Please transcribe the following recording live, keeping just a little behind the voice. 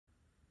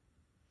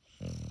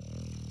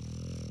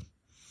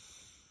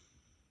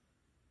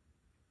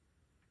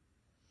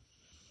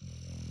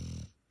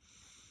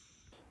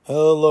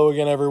Hello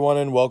again, everyone,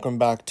 and welcome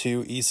back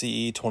to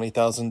ECE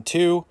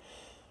 20002.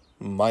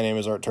 My name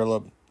is Art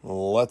Turlip.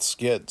 Let's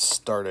get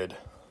started.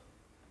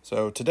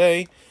 So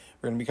today,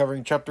 we're going to be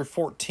covering Chapter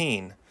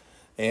 14.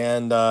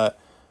 And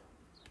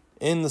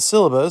in the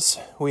syllabus,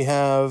 we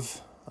have,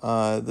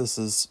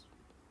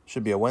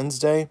 should be a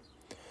Wednesday.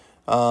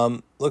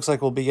 Looks like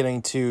we'll be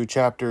getting to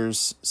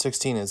Chapters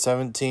 16 and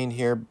 17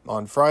 here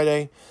on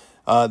Friday.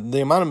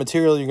 The amount of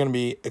material you're going to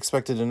be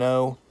expected to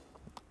know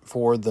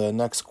for the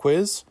next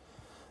quiz,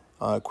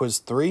 Quiz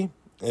 3,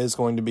 is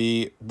going to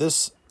be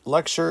this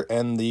lecture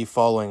and the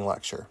following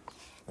lecture.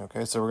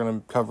 Okay, so we're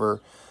going to cover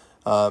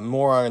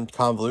more on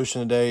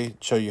convolution today,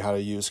 show you how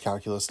to use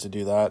calculus to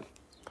do that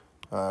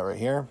right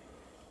here.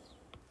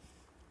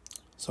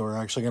 So we're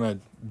actually going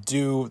to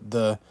do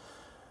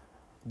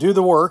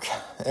the work,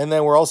 and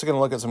then we're also going to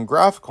look at some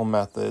graphical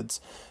methods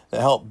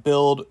that help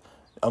build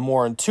a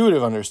more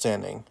intuitive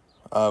understanding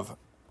of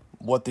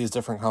what these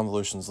different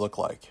convolutions look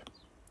like.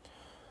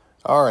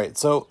 All right,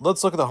 so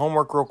let's look at the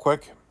homework real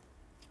quick.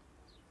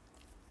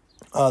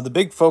 The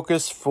big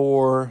focus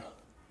for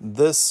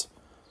this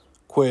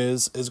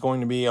quiz is going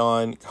to be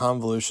on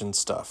convolution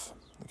stuff,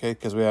 okay,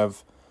 because we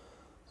have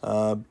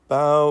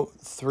about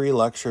 3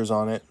 lectures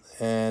on it,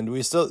 and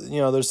we still,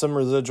 there's some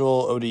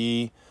residual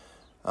ODE,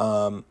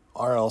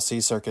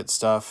 RLC circuit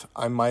stuff.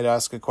 I might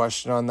ask a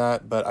question on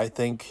that, but I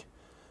think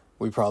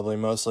we probably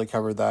mostly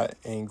covered that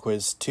in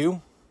quiz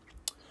 2.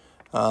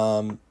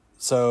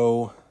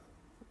 So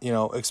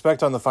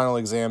expect on the final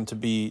exam to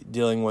be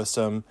dealing with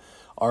some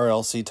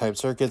RLC type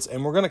circuits,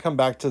 and we're going to come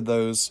back to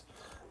those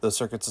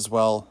circuits as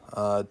well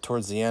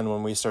towards the end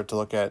when we start to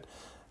look at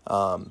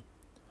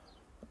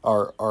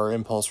our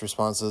impulse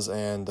responses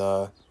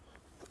and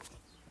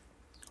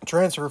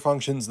transfer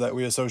functions that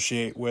we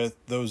associate with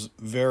those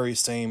very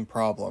same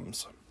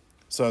problems.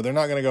 So they're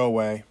not going to go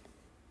away.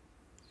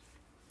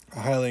 I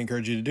highly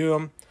encourage you to do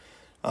them,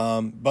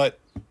 but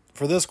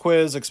for this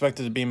quiz, expect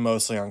it to be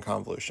mostly on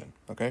convolution,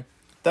 okay?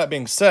 That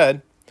being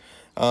said,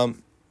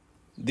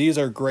 these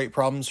are great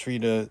problems for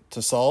you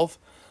to solve.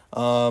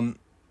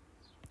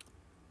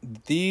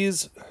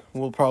 These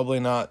will probably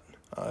not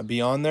be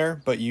on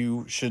there, but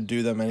you should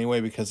do them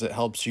anyway because it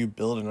helps you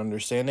build an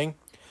understanding.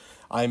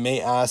 I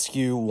may ask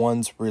you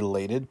ones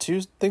related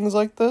to things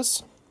like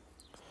this.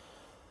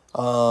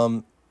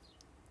 And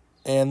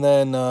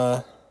then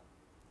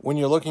when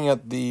you're looking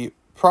at the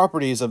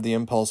properties of the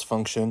impulse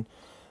function,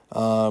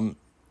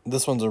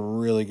 this one's a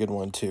really good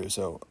one too,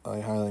 so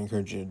I highly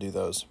encourage you to do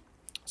those.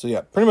 So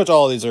yeah, pretty much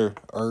all of these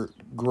are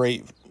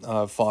great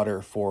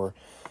fodder for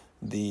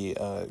the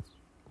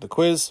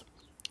quiz.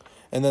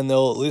 And then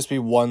there'll at least be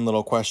one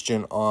little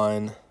question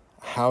on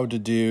how to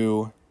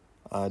do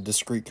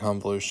discrete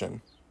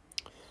convolution.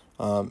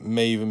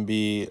 May even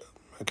be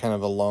a kind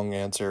of a long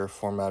answer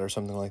format or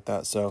something like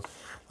that. So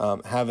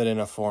have it in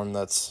a form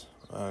that's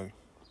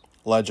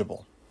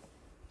legible.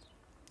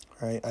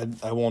 All right,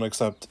 I won't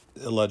accept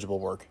illegible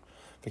work.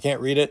 If I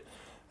can't read it,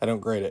 I don't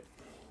grade it.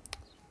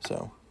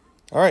 So,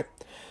 all right.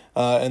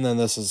 And then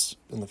this is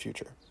in the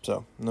future.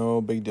 So,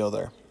 no big deal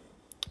there.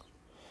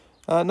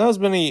 Not as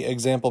many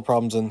example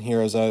problems in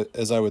here as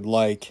I would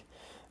like.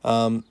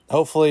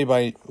 Hopefully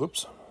by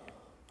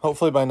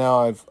now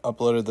I've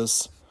uploaded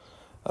this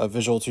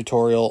visual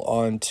tutorial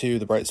onto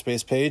the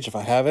Brightspace page. If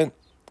I haven't,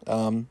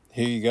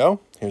 here you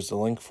go. Here's the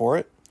link for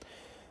it.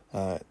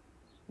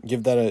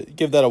 Give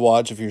that a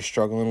watch if you're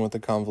struggling with the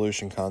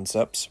convolution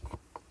concepts.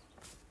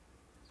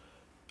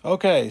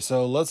 Okay,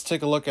 so let's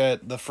take a look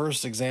at the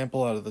first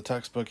example out of the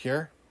textbook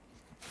here.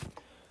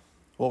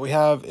 What we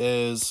have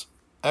is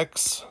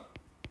x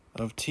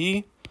of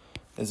t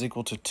is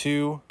equal to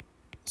 2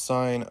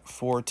 sine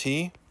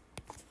 4t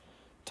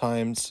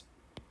times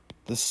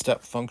this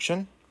step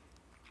function.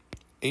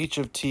 H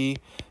of t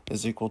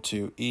is equal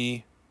to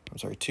 2e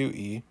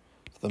to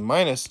the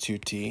minus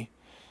 2t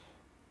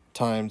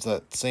times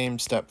that same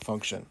step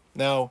function.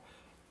 Now,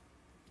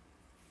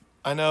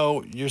 I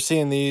know you're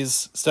seeing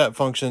these step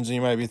functions and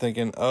you might be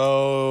thinking,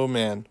 oh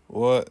man,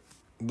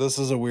 this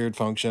is a weird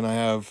function. I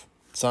have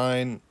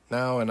sine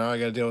now and now I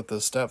got to deal with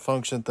this step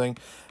function thing.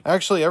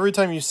 Actually, every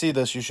time you see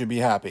this, you should be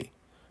happy.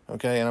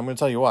 Okay, and I'm going to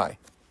tell you why.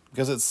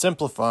 Because it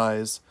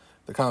simplifies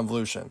the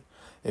convolution.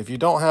 If you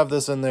don't have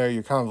this in there,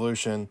 your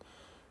convolution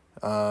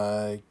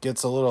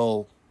gets a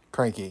little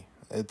cranky.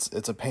 It's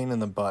a pain in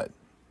the butt.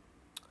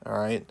 All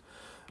right,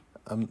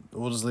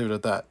 we'll just leave it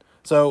at that.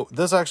 So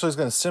this actually is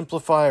going to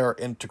simplify our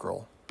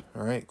integral,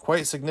 all right,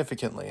 quite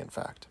significantly, in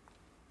fact.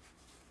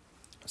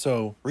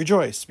 So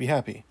rejoice, be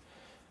happy.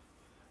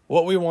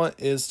 What we want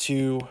is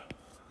to,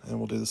 and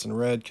we'll do this in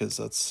red because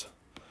that's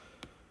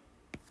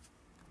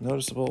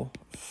noticeable,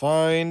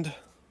 find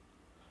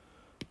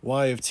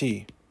y of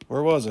t.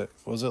 Where was it?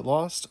 Was it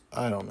lost?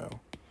 I don't know.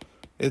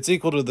 It's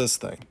equal to this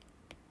thing.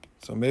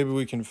 So maybe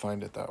we can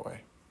find it that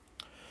way.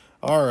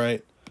 All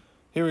right,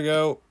 here we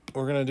go.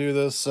 We're going to do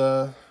this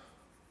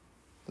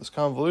this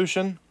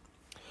convolution.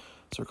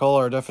 So recall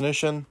our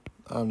definition.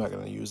 I'm not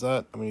going to use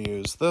that. I'm going to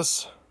use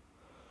this.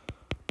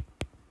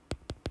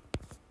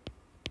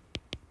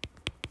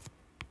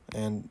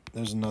 And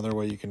there's another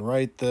way you can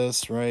write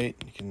this, right?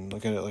 You can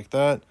look at it like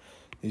that.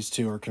 These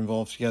two are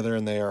convolved together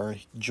and they are a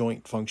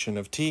joint function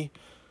of t,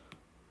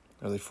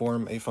 or they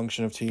form a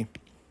function of t.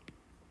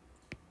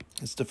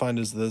 It's defined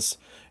as this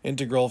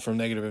integral from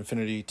negative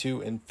infinity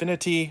to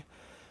infinity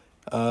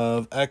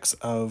of x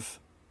of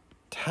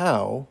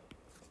tau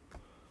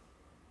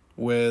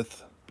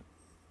with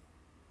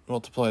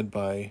multiplied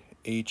by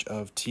h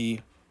of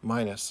t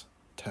minus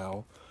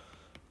tau.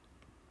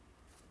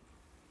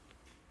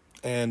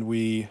 And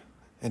we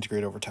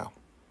integrate over tau.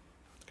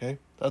 Okay,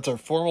 that's our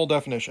formal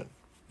definition.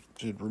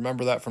 You should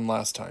remember that from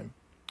last time.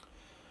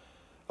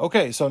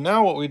 Okay, so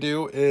now what we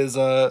do is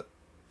a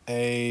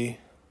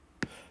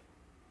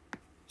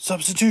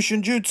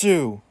substitution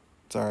jutsu.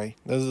 Sorry,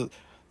 that's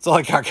all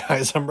I got,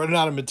 guys. I'm running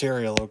out of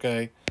material,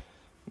 okay?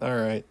 All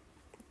right.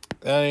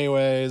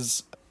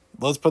 Anyways,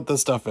 let's put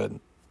this stuff in.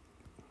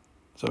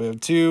 So we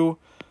have 2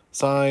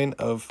 sine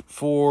of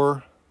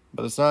 4,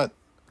 but it's not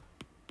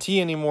t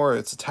anymore,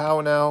 it's a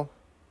tau now.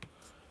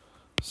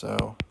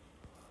 So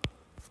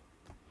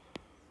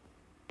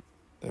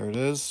there it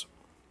is.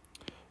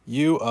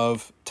 U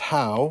of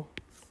tau.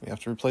 We have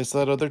to replace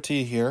that other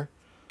t here.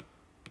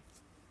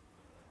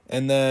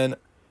 And then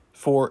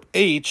for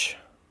h,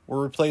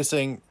 we're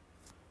replacing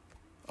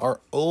our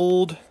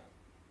old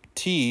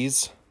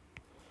t's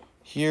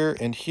here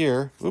and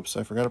here. Oops,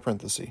 I forgot a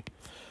parenthesis.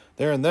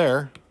 There and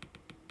there.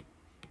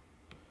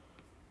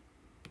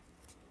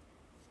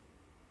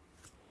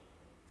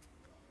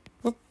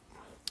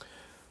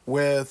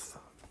 With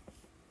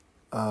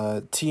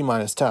t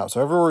minus tau.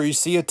 So everywhere you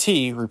see a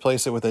t,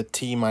 replace it with a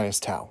t minus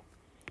tau.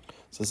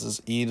 So this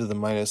is e to the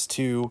minus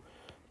 2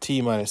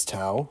 t minus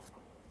tau.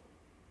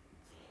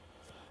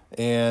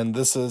 And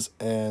this is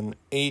an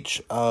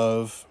h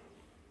of,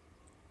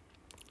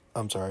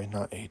 I'm sorry,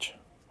 not h.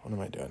 What am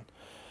I doing?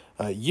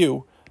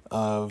 U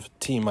of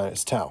t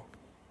minus tau.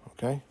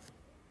 Okay?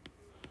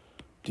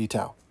 D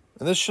tau.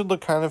 And this should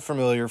look kind of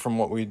familiar from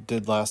what we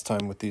did last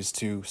time with these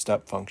two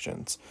step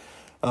functions.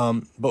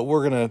 But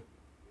we're going to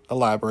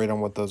elaborate on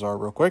what those are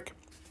real quick.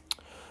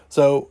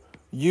 So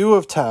u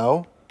of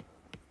tau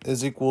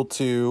is equal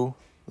to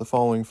the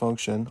following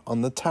function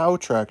on the tau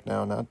track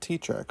now, not t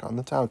track, on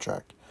the tau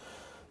track.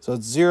 So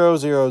it's 0,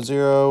 0,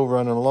 0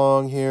 running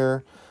along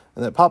here,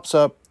 and it pops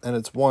up, and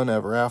it's 1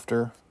 ever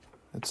after.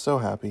 It's so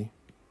happy,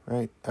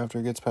 right, after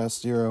it gets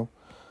past 0.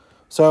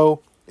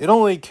 So it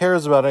only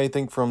cares about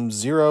anything from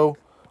 0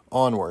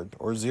 onward,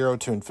 or 0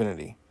 to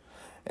infinity.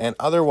 And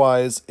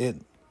otherwise,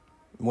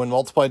 when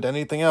multiplied to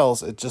anything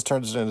else, it just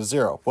turns it into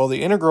 0. Well,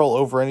 the integral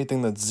over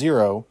anything that's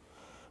 0,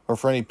 or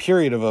for any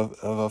period of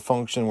a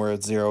function where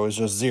it's 0, is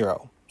just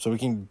 0. So we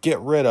can get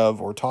rid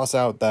of or toss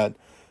out that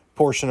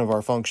portion of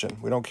our function.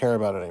 We don't care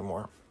about it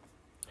anymore.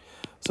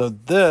 So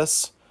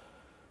this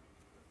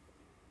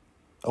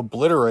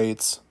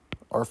obliterates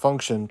our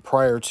function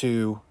prior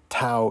to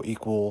tau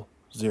equal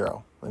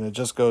 0. And it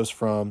just goes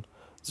from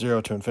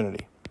 0 to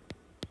infinity.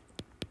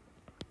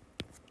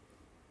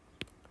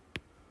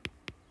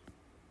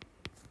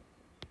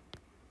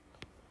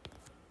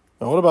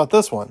 Now what about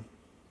this one?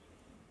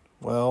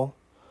 Well,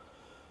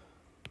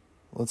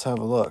 let's have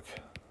a look.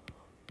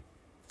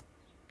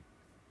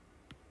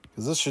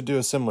 Because this should do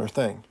a similar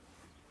thing.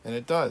 And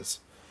it does.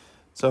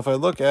 So if I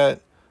look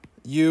at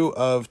u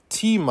of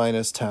t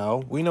minus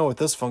tau, we know what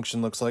this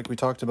function looks like. We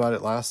talked about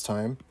it last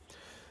time.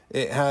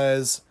 It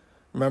has,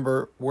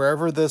 remember,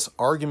 wherever this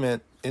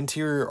argument,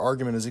 interior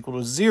argument is equal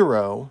to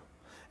 0,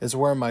 is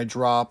where my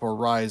drop or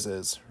rise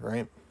is,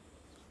 right?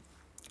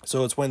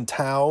 So it's when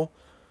tau,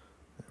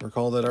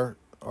 recall that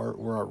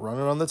we're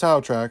running on the tau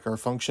track. Our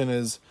function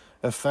is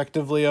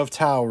effectively of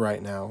tau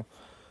right now.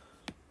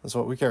 That's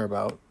what we care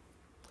about.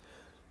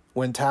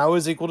 When tau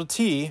is equal to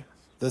t,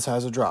 this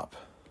has a drop.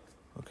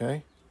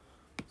 Okay?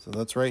 So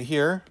that's right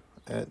here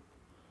at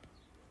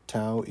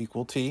tau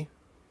equal t.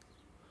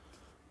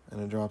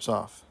 And it drops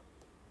off.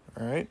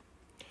 All right?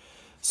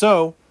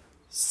 So,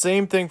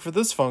 same thing for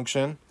this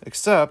function,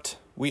 except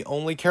we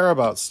only care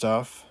about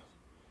stuff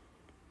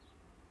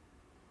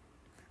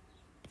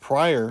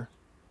prior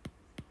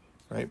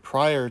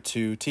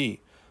to t.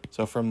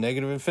 So from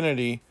negative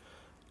infinity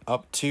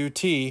up to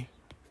t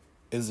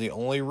is the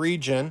only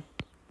region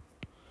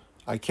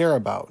I care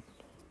about.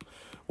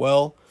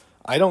 Well,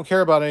 I don't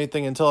care about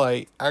anything until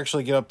I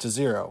actually get up to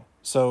 0.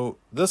 So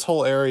this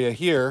whole area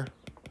here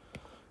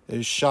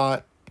is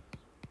shot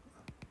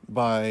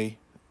by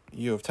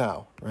u of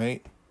tau,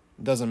 right?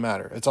 It doesn't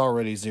matter. It's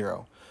already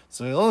 0.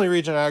 So the only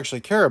region I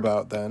actually care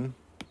about then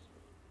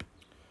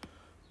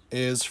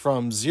is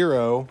from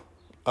 0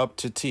 up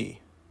to t.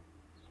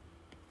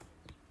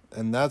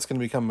 And that's going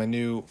to become my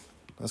new,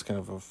 that's kind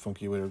of a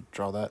funky way to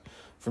draw that,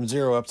 from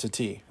 0 up to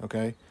t,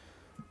 okay?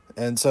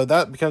 And so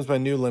that becomes my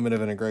new limit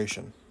of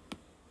integration.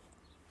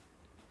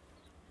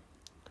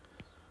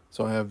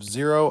 So I have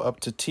 0 up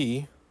to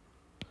t.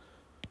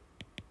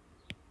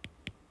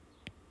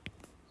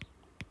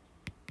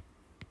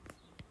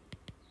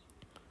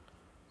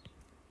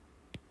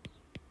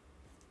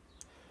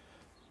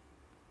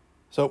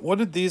 So what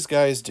did these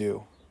guys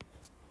do?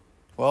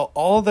 Well,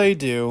 all they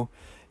do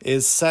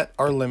is set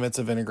our limits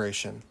of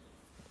integration.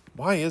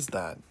 Why is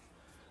that?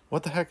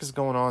 What the heck is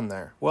going on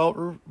there?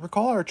 Well,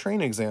 recall our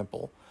train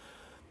example.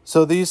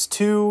 So these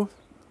two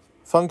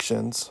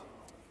functions,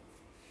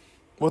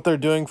 what they're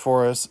doing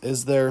for us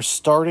is they're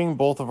starting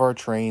both of our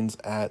trains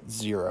at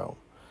 0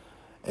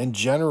 and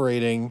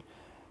generating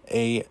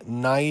a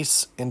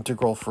nice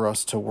integral for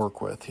us to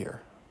work with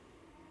here.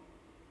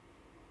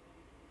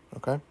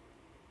 Okay?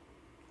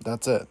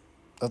 That's it.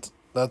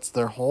 That's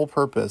their whole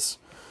purpose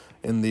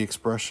in the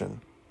expression.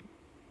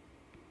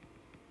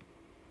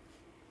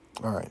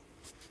 All right.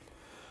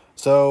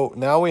 So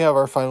now we have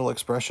our final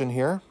expression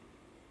here.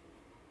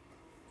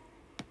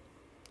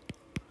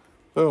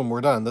 Boom,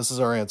 we're done. This is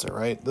our answer,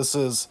 right? This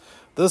is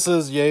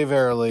yay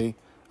verily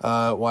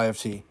y of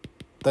t.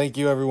 Thank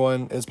you,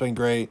 everyone. It's been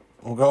great.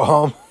 We'll go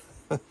home.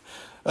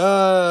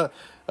 All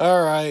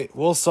right.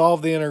 We'll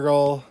solve the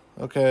integral.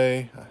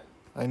 Okay.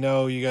 I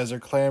know you guys are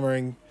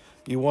clamoring.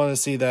 You want to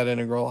see that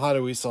integral. How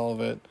do we solve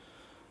it?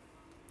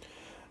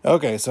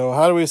 Okay, so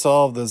how do we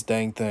solve this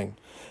dang thing?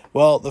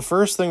 Well, the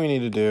first thing we need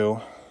to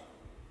do...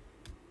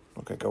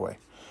 Okay, go away.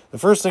 The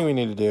first thing we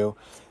need to do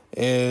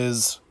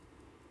is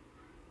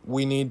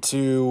we need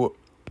to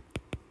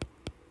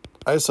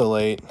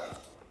isolate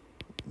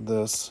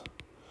this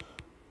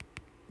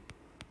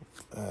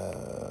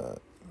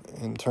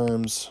in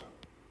terms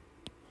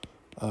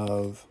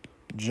of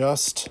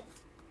just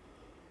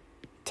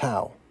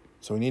tau.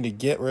 So we need to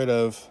get rid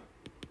of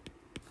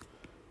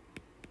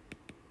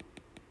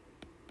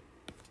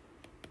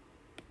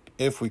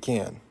if we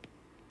can.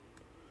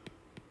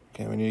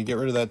 Okay, we need to get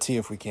rid of that t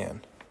if we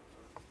can.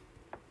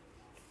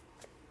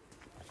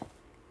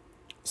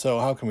 So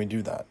how can we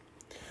do that?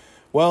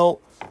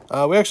 Well,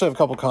 we actually have a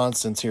couple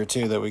constants here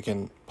too that we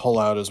can pull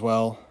out as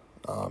well.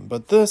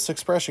 But this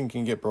expression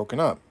can get broken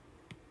up.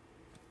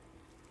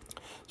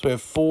 So we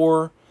have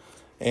 4,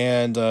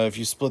 and if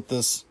you split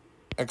this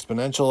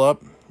exponential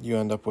up, you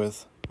end up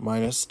with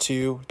minus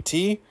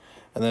 2t,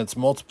 and then it's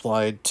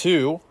multiplied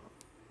to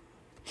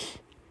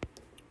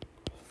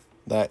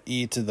that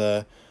e to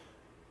the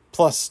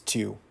plus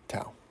 2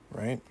 tau,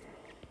 right?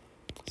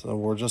 So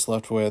we're just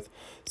left with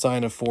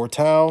sine of 4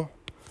 tau,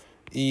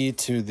 e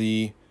to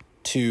the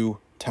 2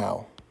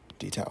 tau,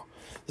 d tau.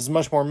 This is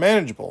much more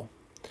manageable.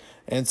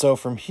 And so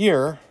from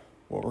here,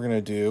 what we're going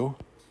to do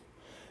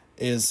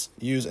is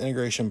use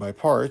integration by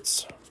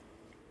parts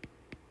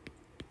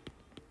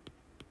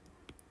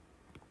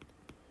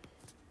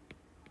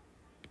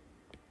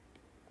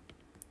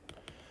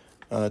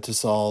to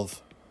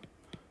solve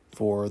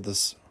for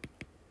this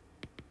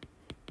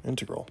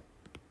integral.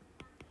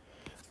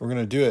 We're going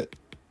to do it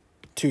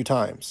 2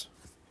 times.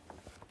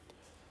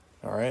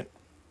 All right.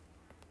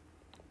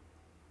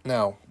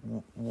 Now,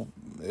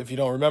 if you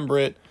don't remember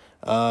it,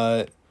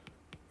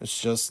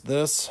 it's just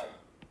this,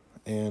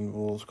 and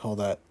we'll call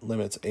that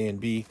limits a and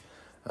b.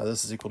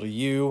 This is equal to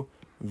u,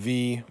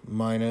 v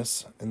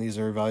minus, and these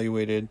are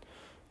evaluated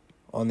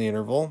on the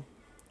interval,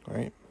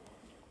 right?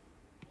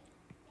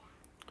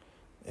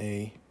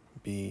 A,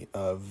 b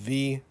of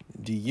v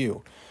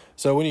du.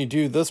 So when you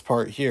do this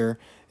part here,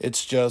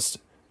 it's just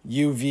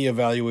uv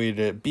evaluated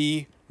at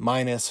b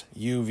minus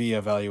uv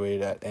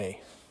evaluated at a.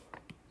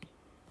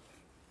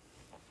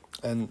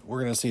 And we're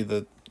going to see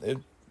that it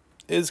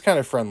is kind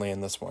of friendly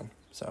in this one,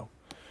 so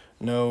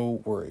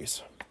no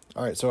worries.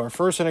 All right, so our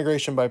first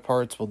integration by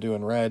parts we'll do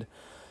in red.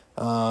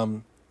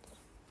 So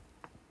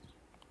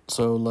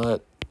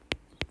let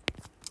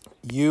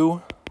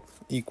u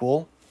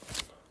equal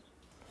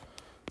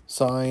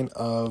sine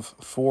of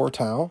 4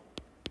 tau,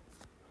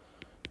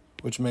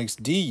 which makes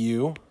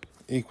du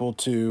equal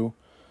to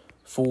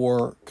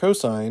 4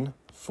 cosine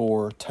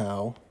 4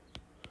 tau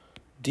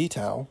d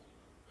tau,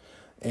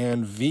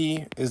 and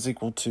v is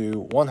equal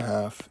to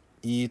 1/2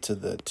 e to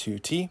the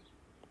 2t,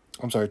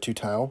 2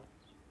 tau,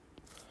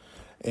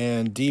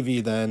 and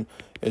dv then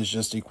is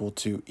just equal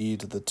to e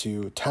to the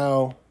 2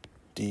 tau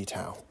d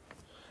tau.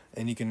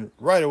 And you can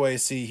right away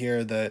see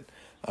here that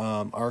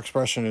our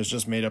expression is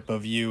just made up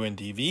of u and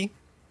dv.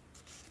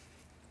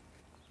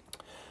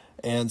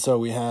 And so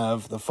we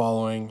have the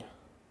following,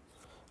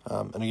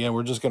 and again,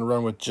 we're just going to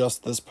run with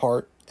just this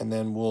part, and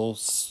then we'll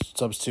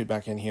substitute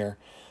back in here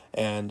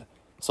and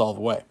solve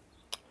away.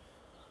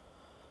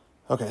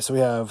 Okay, so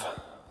we have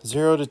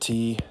 0 to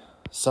t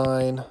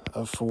sine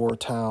of 4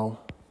 tau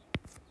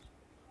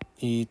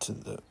e to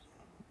the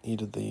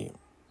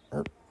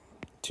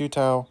 2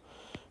 tau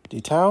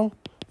d tau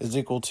is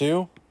equal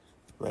to,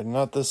 writing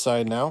out this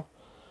side now,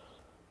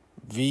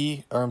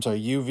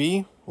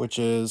 uv, which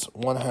is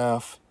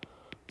 1/2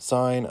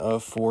 sine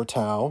of 4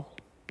 tau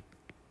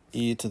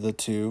e to the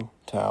 2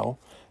 tau,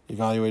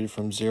 evaluated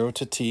from 0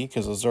 to t,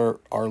 because those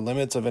are our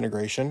limits of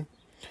integration,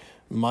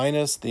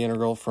 minus the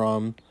integral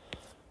from,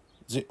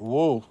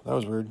 whoa, that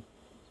was weird,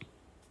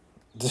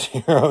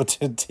 0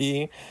 to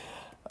t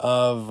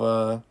of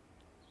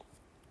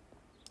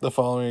the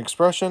following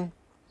expression,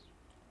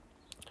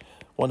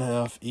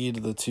 1/2 e to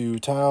the 2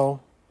 tau,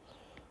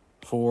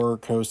 4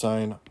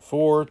 cosine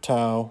 4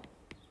 tau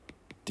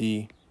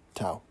d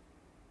tau.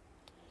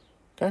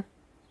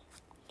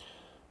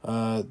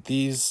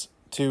 These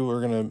two are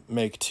going to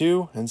make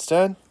 2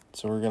 instead.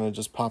 So we're going to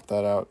just pop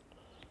that out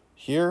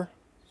here.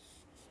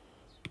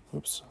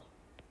 Oops.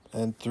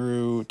 And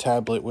through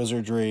tablet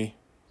wizardry.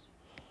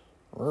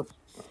 There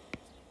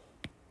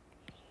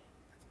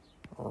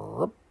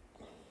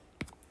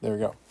we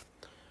go.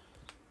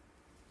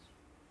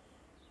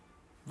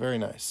 Very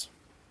nice.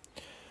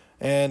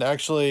 And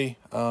actually,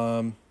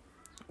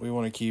 we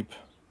want to keep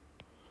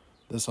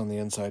this on the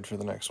inside for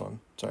the next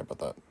one. Sorry about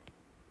that.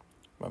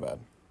 My bad.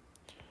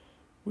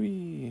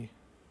 -2.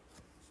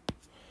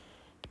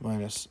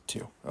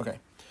 Okay.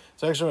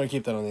 So actually, I want to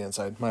keep that on the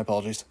inside. My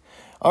apologies.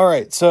 All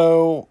right.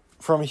 So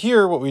from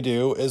here, what we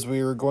do is we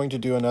are going to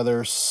do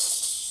another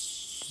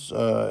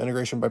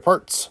integration by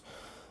parts.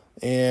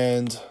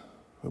 And,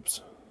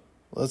 oops.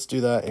 Let's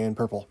do that in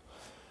purple.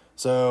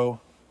 So,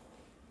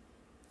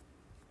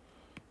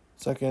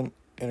 second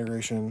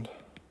integration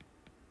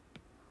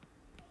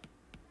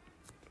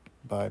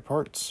by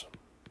parts.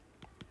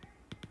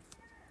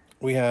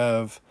 We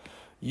have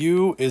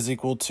u is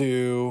equal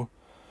to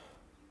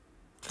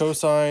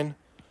cosine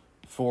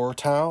 4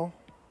 tau,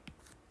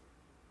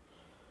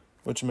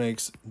 which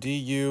makes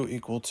du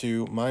equal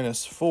to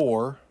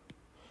 -4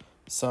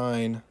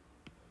 sine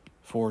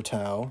 4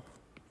 tau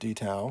d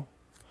tau,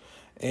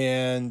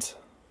 and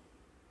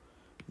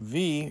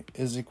v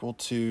is equal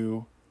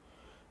to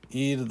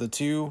e to the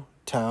 2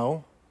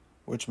 tau,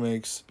 which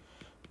makes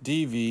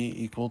dv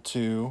equal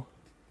to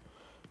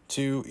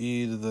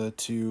 2e to the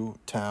 2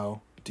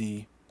 tau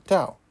d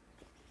tau.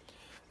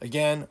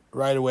 Again,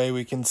 right away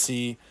we can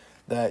see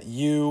that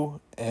u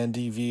and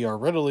dv are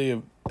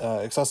readily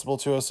accessible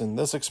to us in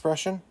this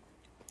expression.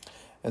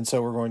 And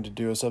so we're going to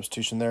do a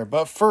substitution there.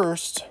 But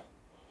first,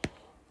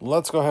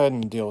 let's go ahead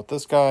and deal with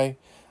this guy.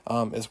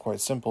 It's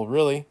quite simple,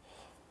 really.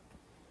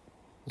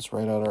 Let's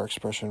write out our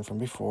expression from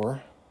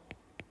before.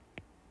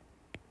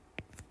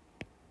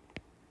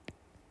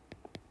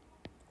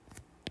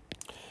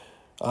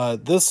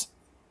 This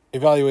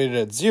evaluated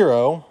at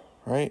 0,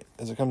 right,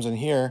 as it comes in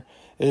here,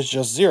 is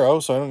just 0,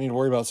 so I don't need to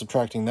worry about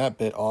subtracting that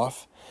bit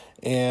off.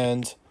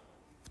 And,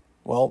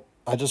 well,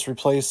 I just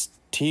replaced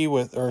t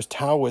with, or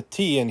tau with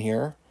t in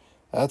here.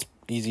 That's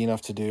easy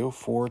enough to do.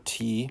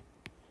 4t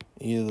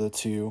e to the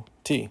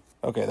 2t.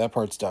 Okay, that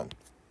part's done.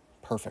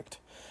 Perfect.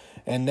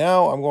 And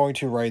now I'm going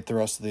to write the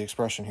rest of the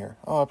expression here.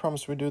 Oh, I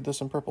promised we'd do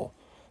this in purple.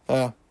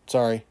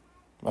 Sorry.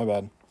 My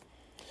bad.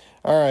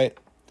 All right.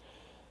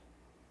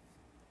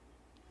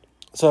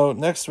 So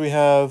next we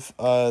have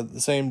the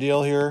same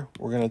deal here.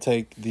 We're going to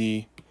take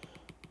the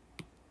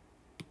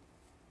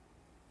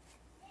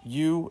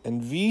u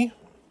and v.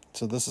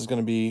 So this is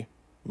going to be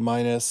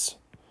minus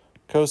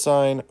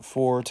cosine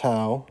 4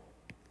 tau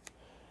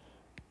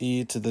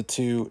e to the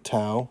 2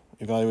 tau,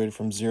 evaluated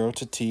from 0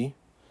 to t.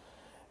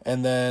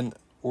 And then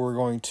we're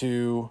going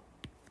to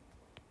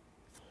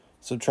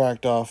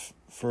subtract off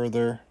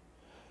further.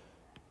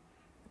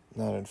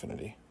 Not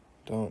infinity.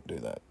 Don't do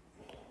that.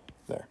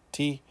 There.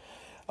 T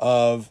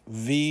of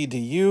v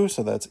du,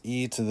 so that's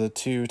e to the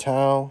 2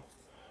 tau,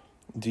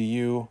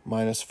 du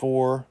minus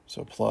 4,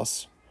 so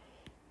plus,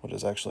 what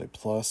is actually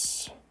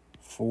plus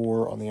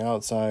 4 on the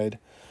outside,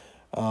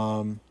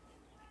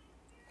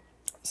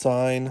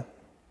 sine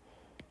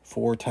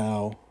 4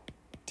 tau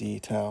d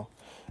tau.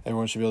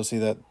 Everyone should be able to see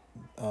that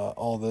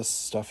all this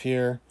stuff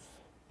here,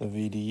 the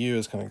v du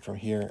is coming from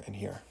here and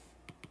here.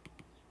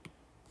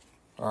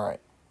 All right.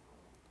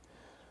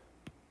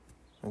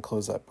 And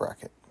close that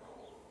bracket.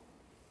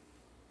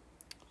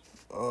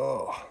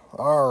 Oh,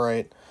 all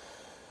right.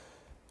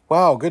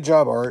 Wow, good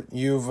job, Art.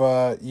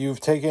 You've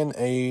taken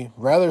a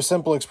rather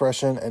simple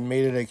expression and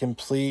made it a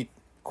complete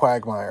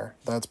quagmire.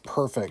 That's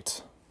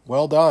perfect.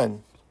 Well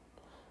done.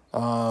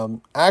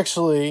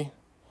 Actually,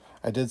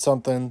 I did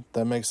something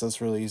that makes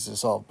this really easy to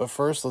solve. But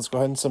first, let's go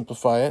ahead and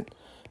simplify it,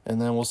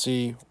 and then we'll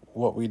see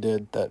what we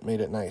did that made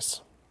it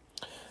nice.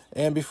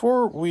 And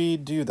before we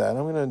do that,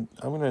 I'm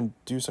gonna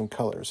do some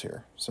colors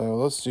here. So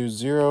let's do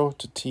 0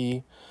 to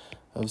t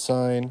of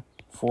sine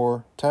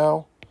 4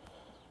 tau.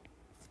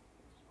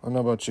 I don't know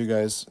about you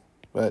guys,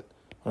 but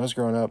when I was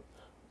growing up,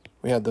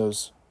 we had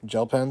those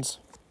gel pens.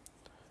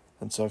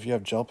 And so if you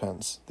have gel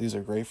pens, these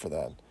are great for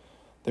that.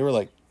 They were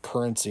like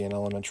currency in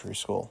elementary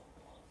school.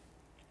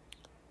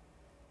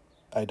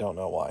 I don't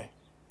know why.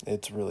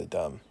 It's really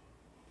dumb.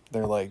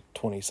 They're like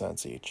 20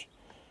 cents each.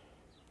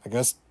 I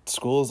guess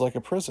school is like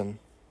a prison.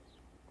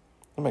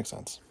 That makes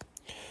sense.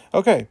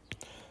 Okay,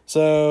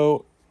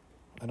 so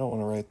I don't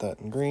want to write that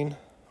in green.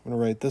 I'm going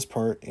to write this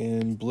part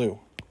in blue.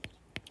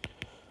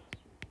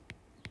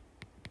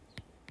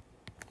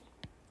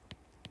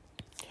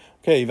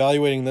 Okay,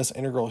 evaluating this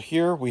integral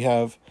here, we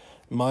have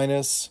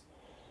minus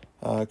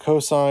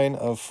cosine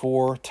of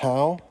 4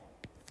 tau,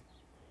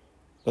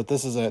 but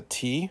this is at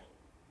t,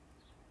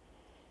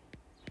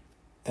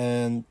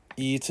 and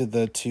e to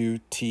the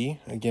 2t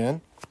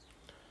again.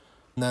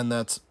 And then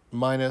that's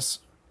minus,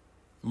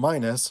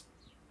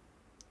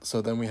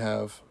 so then we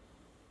have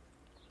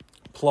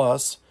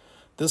plus.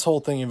 This whole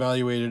thing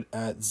evaluated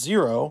at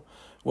 0.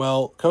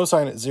 Well,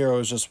 cosine at 0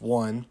 is just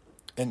 1,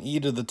 and e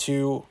to the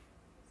 2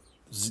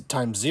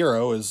 times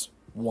 0 is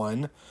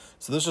 1.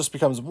 So this just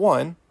becomes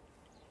 1.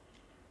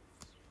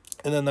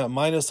 And then that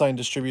minus sign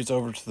distributes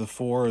over to the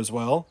 4 as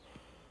well.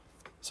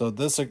 So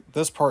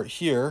this part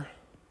here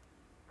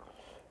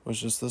was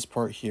just this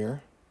part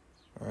here.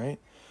 All right.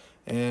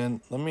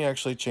 And let me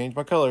actually change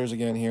my colors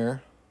again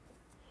here.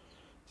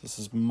 This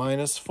is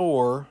minus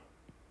 4,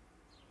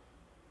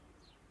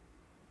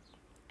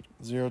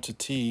 0 to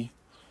t,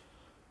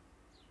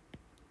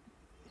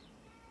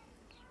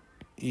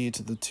 e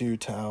to the 2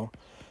 tau,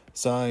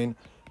 sine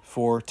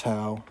 4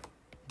 tau,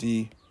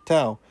 d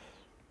tau.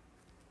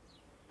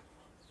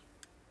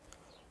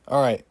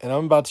 All right, and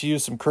I'm about to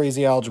use some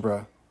crazy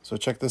algebra. So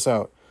check this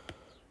out.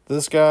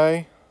 This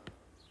guy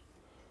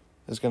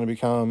is going to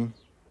become,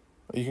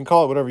 you can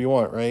call it whatever you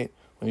want, right?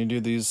 When you do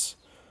these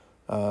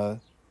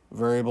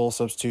variable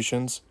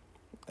substitutions.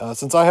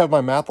 Since I have my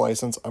math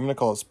license, I'm going to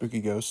call it Spooky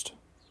Ghost,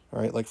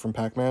 all right, like from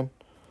Pac-Man.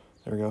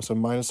 There we go. So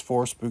minus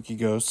 4 Spooky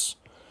Ghosts.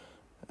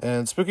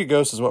 And Spooky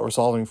Ghost is what we're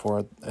solving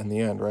for in the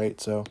end, right?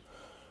 So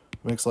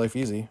it makes life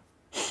easy.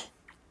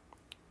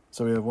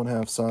 So we have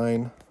 1/2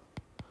 sine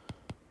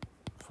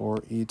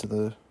 4e to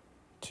the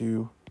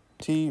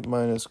 2t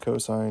minus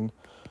cosine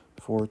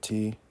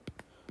 4t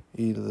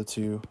e to the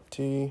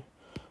 2t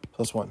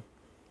plus 1.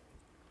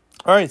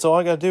 All right, so all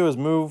I got to do is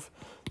move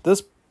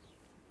this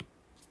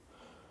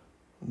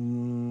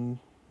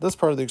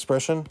part of the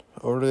expression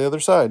over to the other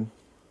side.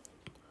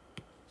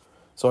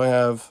 So I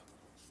have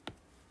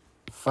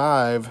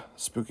 5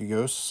 Spooky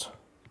Ghosts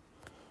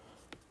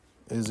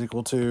is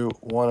equal to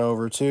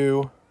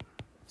 1/2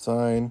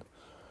 sine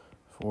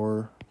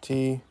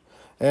 4t.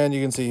 And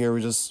you can see here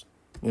we just,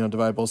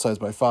 divide both sides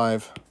by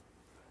 5,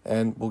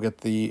 and we'll get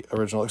the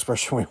original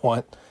expression we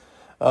want.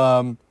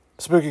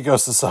 Spooky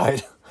Ghost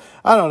aside,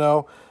 I don't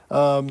know.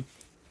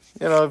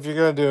 If you're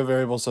going to do a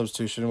variable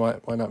substitution,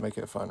 why not make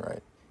it fun,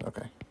 right?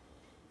 Okay.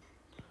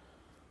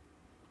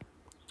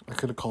 I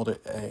could have called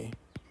it A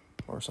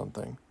or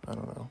something. I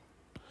don't know.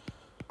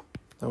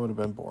 That would have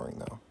been boring,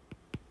 though.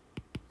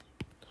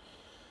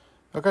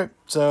 Okay,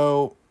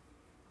 so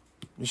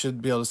you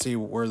should be able to see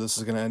where this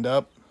is going to end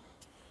up.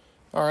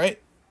 All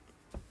right,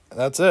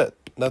 that's it.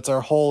 That's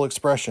our whole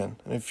expression.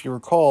 And if you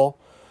recall,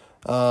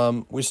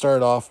 we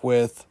started off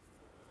with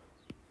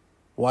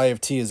y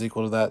of t is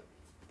equal to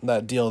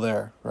that deal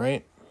there,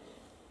 right?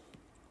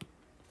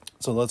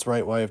 So let's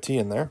write y of t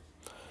in there.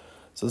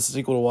 So this is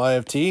equal to y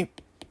of t.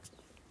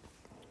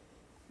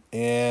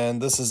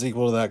 And this is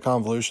equal to that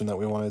convolution that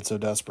we wanted so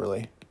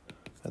desperately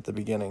at the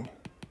beginning.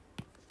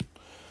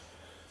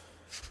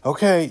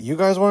 Okay, you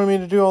guys wanted me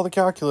to do all the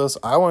calculus.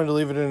 I wanted to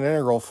leave it in an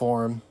integral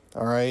form.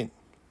 All right.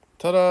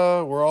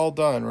 Ta-da, we're all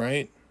done,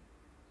 right?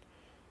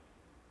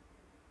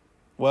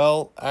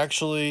 Well,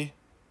 actually,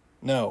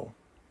 no.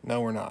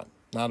 No, we're not.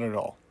 Not at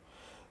all.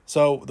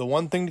 So the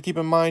one thing to keep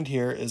in mind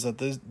here is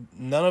that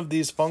none of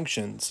these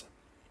functions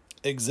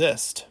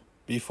exist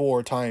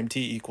before time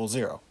t equals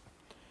 0.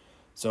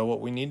 So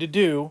what we need to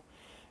do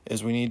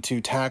is we need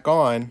to tack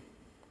on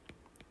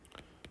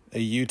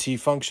a ut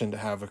function to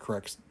have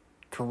a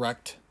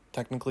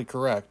technically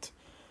correct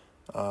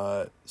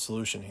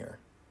solution here.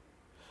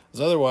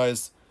 Because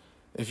otherwise,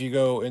 if you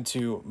go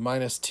into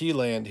minus t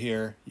land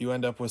here, you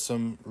end up with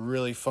some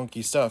really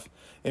funky stuff.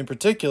 In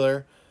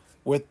particular,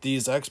 with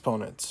these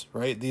exponents,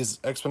 right? These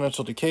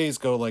exponential decays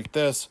go like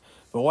this.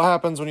 But what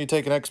happens when you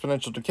take an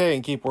exponential decay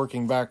and keep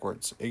working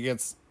backwards? It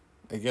gets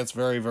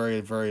very,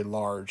 very, very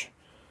large.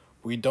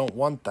 We don't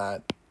want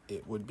that.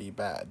 It would be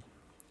bad.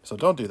 So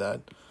don't do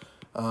that.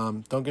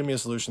 Don't give me a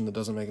solution that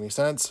doesn't make any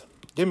sense.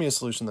 Give me a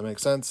solution that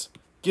makes sense.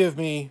 Give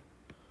me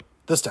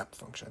the step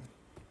function.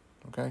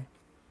 Okay?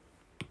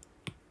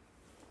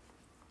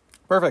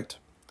 Perfect.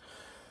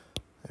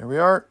 There we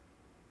are.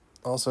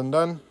 All said and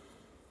done.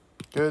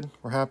 Good.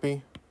 We're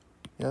happy.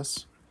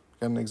 Yes.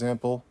 Got an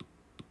example.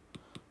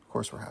 Of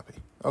course we're happy.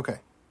 Okay.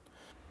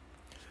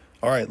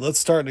 All right, let's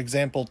start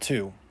example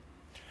 2.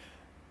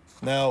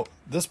 Now,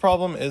 this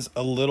problem is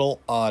a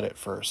little odd at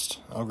first.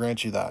 I'll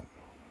grant you that.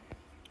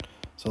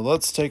 So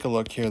let's take a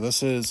look here.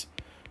 This is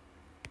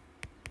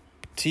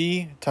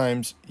t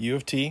times u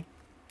of t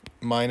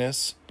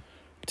minus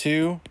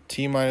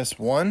 2t minus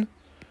 1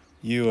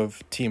 u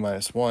of t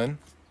minus 1.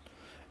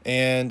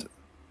 And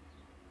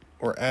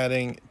we're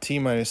adding t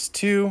minus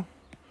 2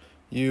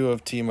 u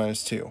of t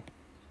minus 2.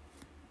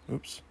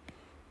 Oops.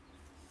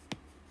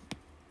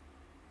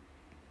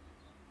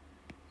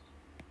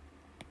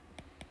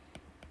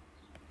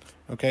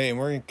 Okay, and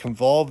we're going to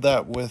convolve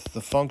that with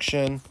the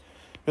function.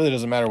 Really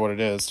doesn't matter what it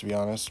is, to be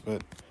honest,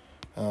 but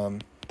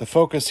the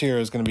focus here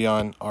is going to be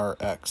on our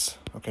x.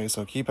 Okay,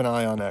 so keep an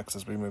eye on x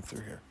as we move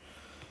through here.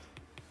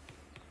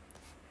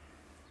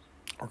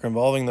 We're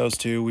convolving those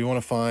two. We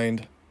want to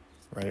find,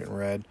 write it in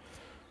red,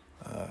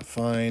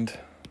 find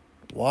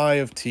y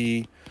of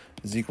t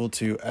is equal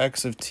to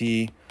x of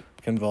t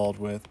convolved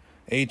with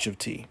h of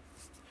t.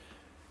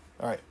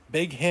 All right,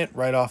 big hint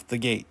right off the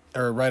gate,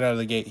 or right out of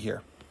the gate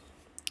here.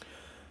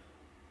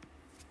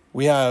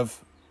 We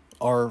have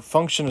our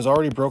function is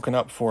already broken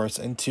up for us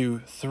into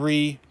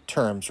 3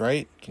 terms,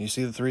 right? Can you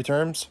see the 3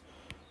 terms?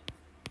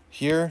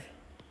 here,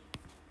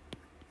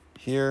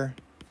 here,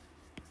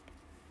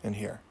 and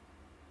here.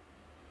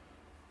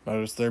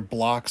 Notice they're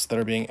blocks that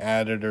are being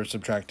added or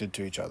subtracted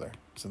to each other,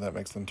 so that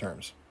makes them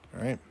terms.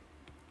 All right.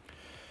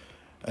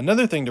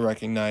 Another thing to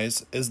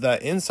recognize is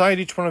that inside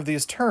each one of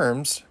these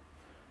terms,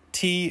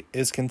 t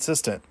is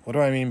consistent. What do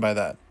I mean by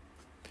that?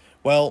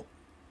 Well,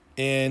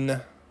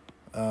 in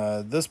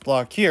this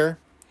block here,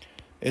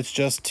 it's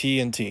just t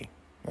and t.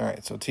 All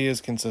right, so t is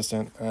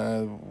consistent,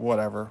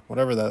 whatever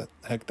the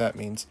heck that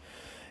means.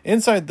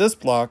 Inside this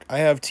block, I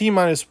have t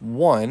minus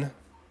 1,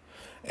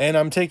 and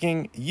I'm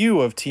taking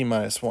u of t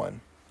minus 1.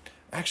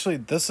 Actually,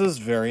 this is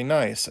very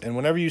nice, and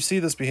whenever you see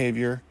this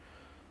behavior,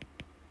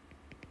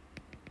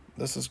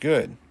 this is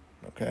good,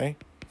 okay?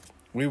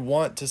 We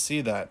want to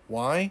see that.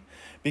 Why?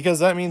 Because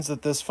that means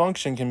that this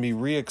function can be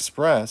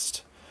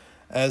re-expressed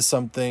as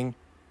something,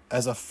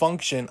 as a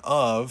function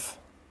of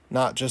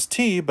not just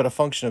t, but a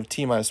function of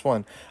t minus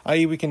 1,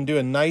 i.e. we can do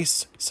a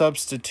nice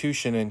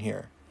substitution in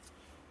here,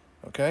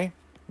 okay?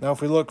 Now,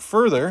 if we look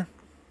further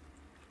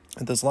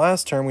at this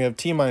last term, we have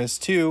t minus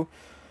 2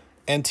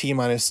 and t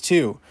minus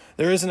 2.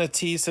 There isn't a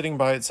t sitting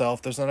by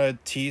itself. There's not a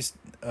t,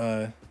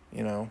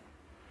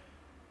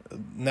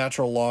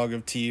 natural log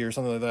of t or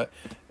something like that.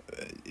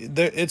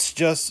 It's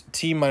just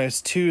t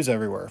minus 2's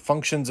everywhere,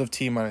 functions of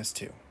t minus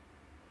 2.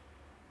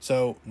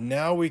 So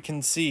now we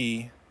can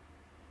see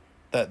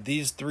that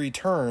these three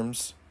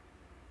terms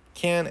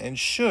can and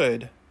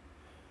should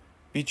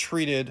be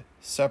treated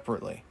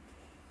separately.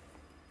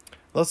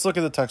 Let's look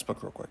at the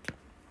textbook real quick.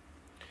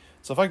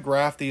 So if I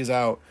graph these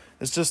out,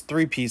 it's just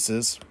 3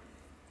 pieces,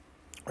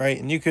 right?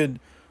 And you could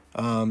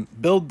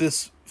build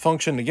this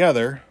function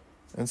together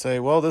and say,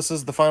 well, this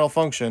is the final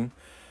function.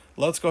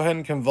 Let's go ahead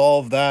and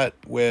convolve that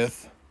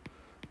with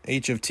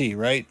h of t,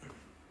 right?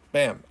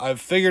 Bam, I've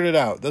figured it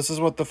out. This is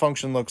what the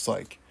function looks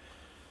like.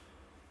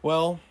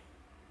 Well,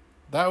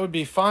 that would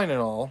be fine and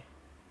all.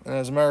 And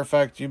as a matter of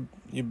fact,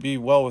 you'd be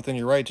well within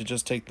your right to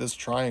just take this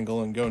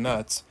triangle and go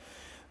nuts.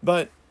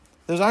 But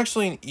there's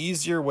actually an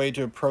easier way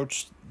to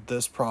approach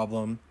this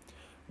problem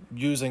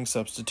using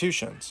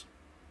substitutions.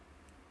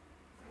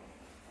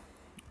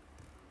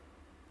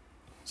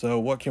 So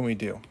what can we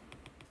do?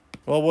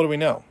 Well, what do we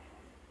know?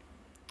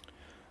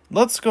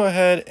 Let's go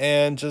ahead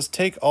and just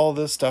take all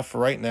this stuff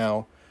right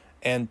now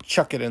and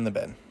chuck it in the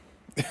bin.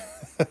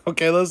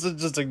 Okay, let's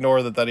just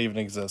ignore that even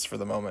exists for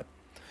the moment.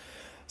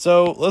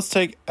 So let's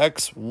take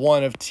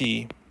x1 of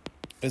t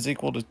is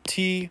equal to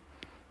t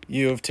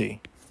u of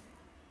t.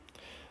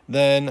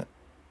 Then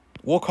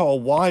we'll call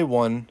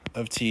y1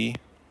 of t.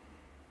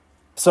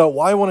 So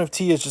y1 of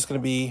t is just going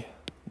to be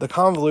the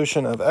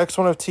convolution of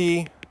x1 of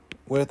t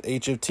with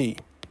h of t.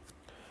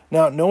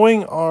 Now,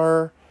 knowing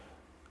our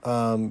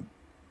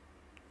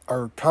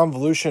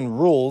convolution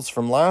rules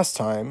from last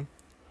time,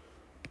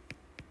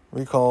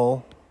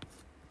 recall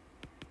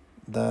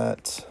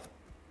that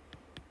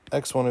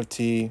x1 of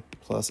t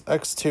plus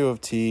x2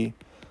 of t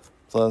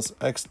plus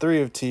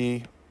x3 of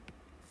t.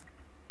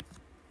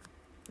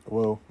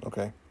 Whoa,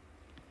 okay.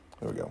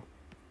 There we go.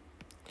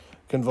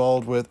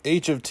 Convolved with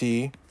h of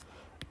t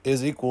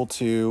is equal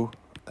to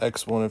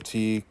x1 of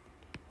t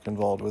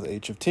convolved with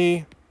h of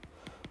t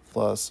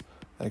plus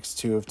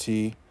x2 of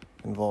t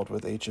convolved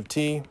with h of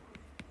t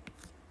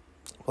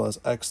plus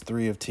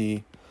x3 of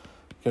t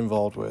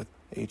convolved with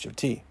h of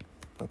t.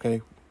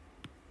 Okay,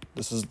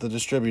 this is the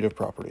distributive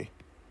property.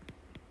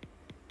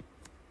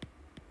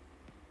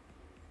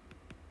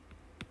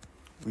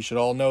 We should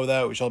all know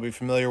that. We should all be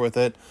familiar with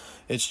it.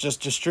 It's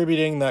just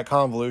distributing that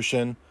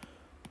convolution,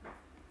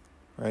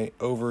 right,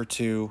 over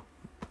to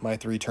my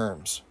 3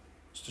 terms.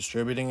 It's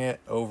distributing it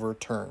over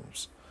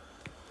terms.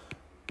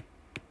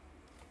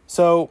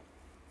 So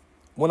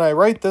when I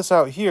write this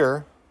out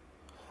here,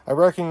 I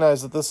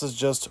recognize that this is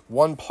just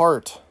one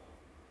part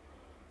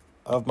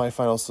of my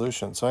final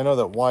solution. So I know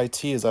that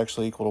yt is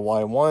actually equal to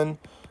y1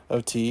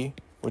 of t,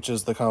 which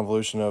is the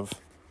convolution of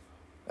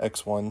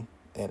x1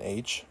 and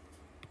h.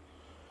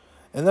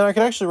 And then I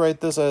can actually write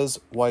this as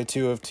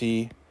y2 of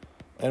t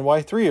and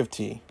y3 of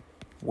t,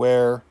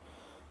 where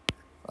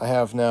I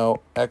have now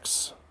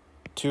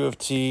x2 of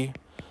t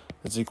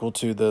is equal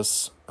to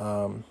this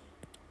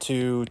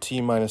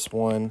 2t minus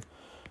 1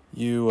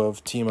 u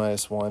of t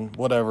minus 1,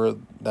 whatever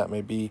that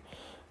may be.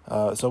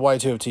 So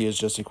y2 of t is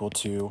just equal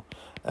to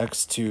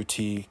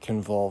x2t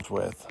convolved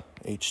with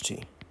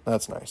ht.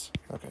 That's nice.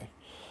 Okay.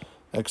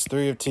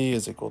 x3 of t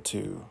is equal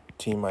to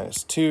t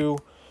minus 2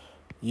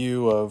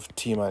 u of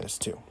t minus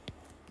 2.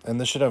 And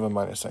this should have a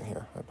minus sign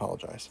here. I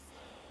apologize.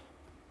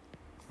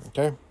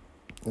 Okay.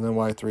 And then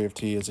y3 of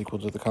t is equal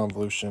to the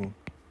convolution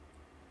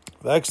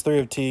of x3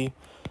 of t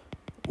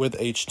with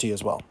ht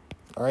as well.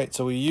 All right.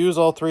 So we use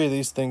all 3 of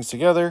these things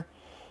together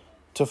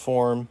to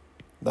form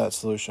that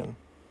solution.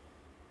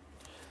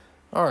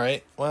 All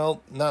right,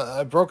 well, now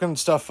I've broken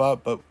stuff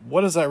up, but what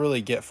does that really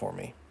get for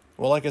me?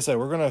 Well, like I said,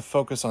 we're going to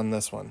focus on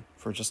this one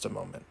for just a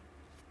moment.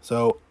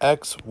 So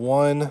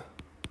x1t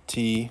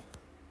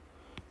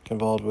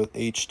convolved with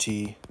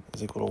ht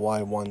is equal to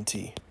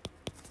y1t,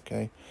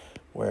 okay?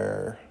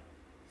 Where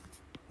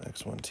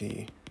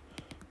x1t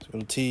is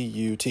equal to t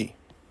u t.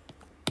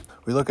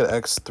 We look at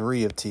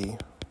x3 of t,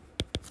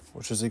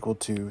 which is equal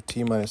to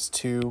t minus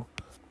 2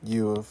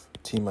 u of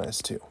t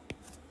minus 2.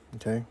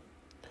 Okay?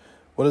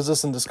 What is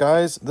this in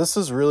disguise? This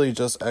is really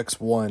just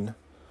x1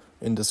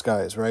 in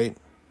disguise, right?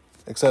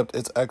 Except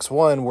it's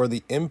x1 where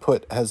the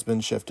input has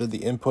been shifted.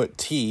 The input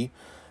t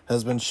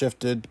has been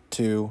shifted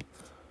to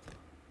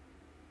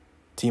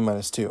t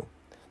minus 2.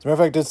 As a matter of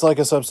fact, it's like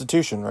a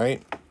substitution,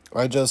 right?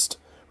 I just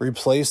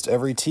replaced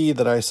every t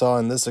that I saw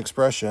in this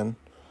expression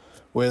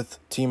with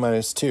t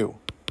minus 2.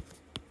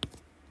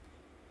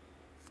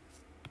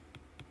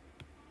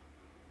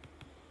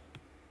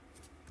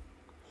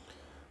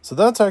 So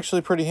that's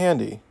actually pretty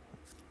handy,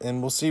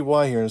 and we'll see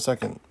why here in a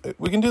second.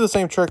 We can do the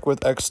same trick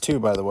with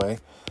x2, by the way.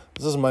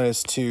 This is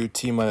minus 2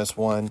 t minus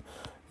 1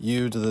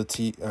 u to the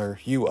t, or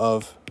u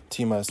of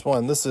t minus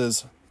 1. This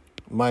is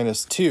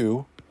minus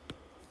 2,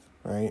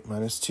 right?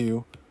 Minus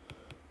 2.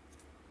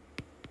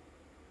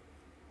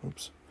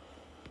 Oops.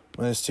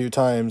 Minus 2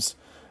 times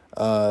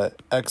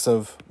x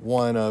of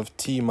 1 of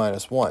t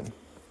minus 1.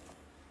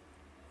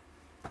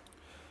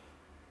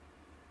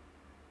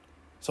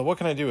 So what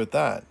can I do with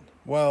that?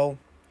 Well,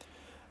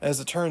 as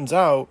it turns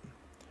out,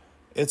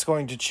 it's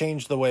going to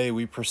change the way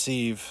we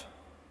perceive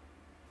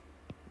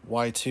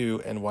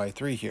y2 and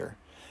y3 here.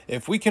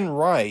 If we can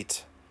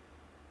write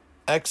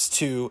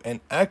x2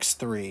 and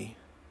x3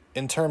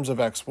 in terms of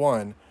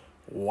x1,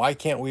 why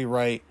can't we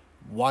write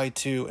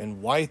y2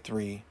 and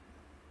y3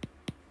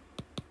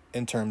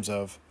 in terms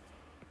of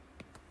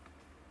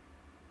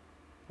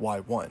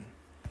y1?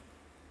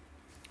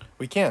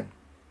 We can.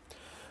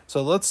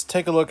 So let's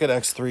take a look at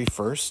x3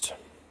 first.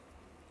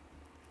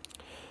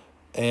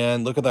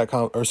 And look at that,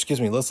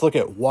 let's look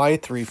at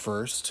y3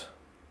 first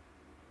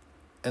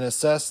and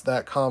assess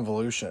that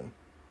convolution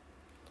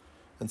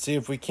and see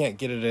if we can't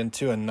get it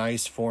into a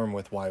nice form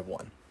with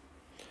y1.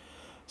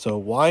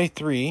 So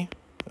y3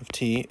 of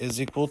t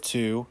is equal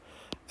to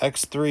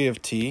x3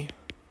 of t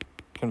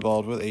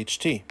convolved with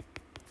ht.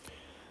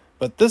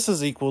 But this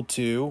is equal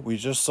to, we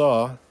just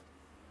saw,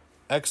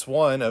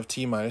 x1 of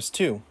t minus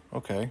 2.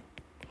 Okay.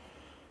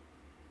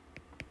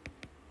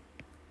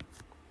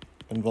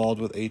 Convolved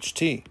with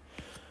ht.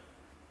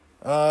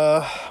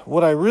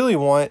 What I really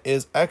want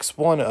is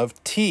x1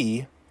 of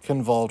t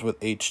convolved with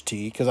ht,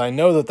 because I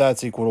know that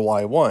that's equal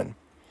to y1.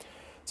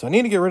 So I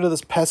need to get rid of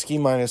this pesky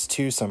minus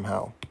 2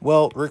 somehow.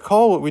 Well,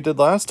 recall what we did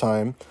last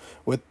time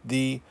with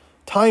the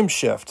time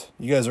shift.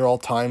 You guys are all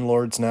time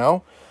lords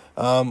now.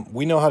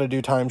 We know how to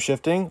do time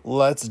shifting.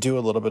 Let's do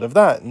a little bit of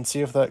that and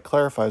see if that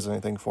clarifies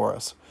anything for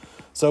us.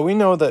 So we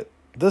know that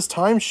this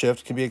time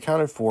shift can be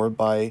accounted for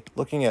by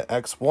looking at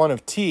x1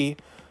 of t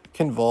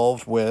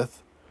convolved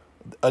with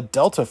a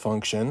delta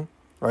function,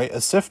 right,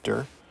 a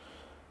sifter,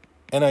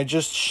 and I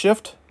just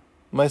shift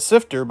my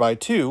sifter by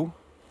 2,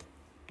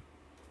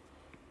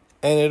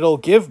 and it'll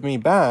give me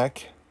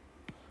back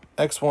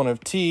x1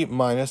 of t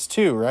minus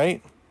 2,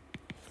 right?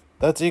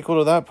 That's equal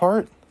to that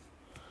part.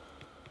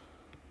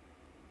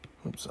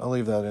 Oops, I'll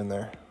leave that in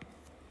there.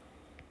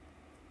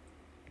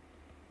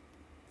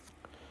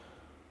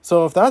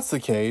 So if that's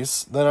the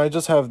case, then I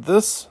just have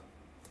this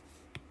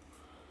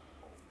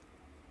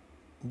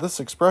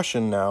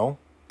expression now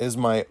is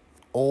my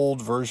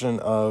old version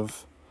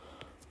of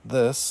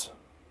this.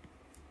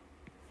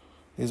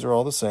 These are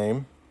all the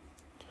same.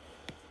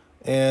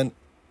 And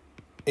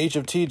h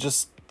of t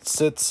just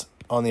sits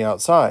on the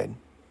outside.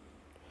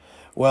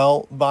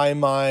 Well, by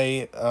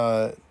my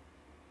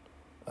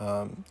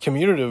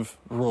commutative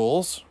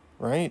rules,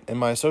 right, and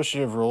my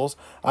associative rules,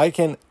 I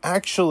can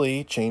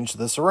actually change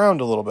this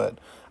around a little bit.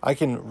 I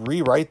can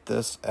rewrite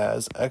this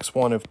as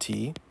x1 of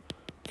t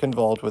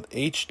convolved with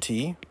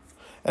ht,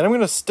 and I'm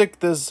going to stick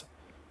this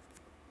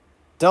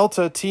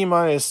delta t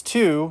minus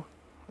 2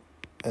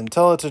 and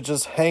tell it to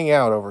just hang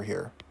out over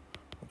here.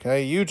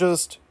 Okay, you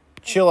just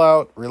chill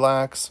out,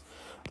 relax.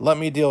 Let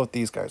me deal with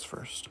these guys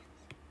first.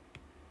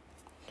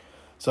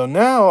 So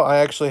now I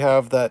actually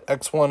have that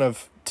x1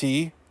 of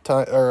t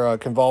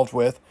convolved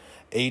with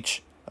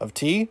h of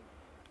t,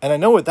 and I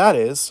know what that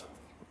is.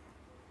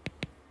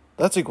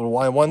 That's equal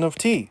to y1 of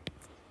t.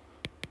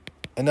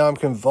 And now I'm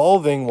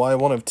convolving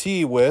y1 of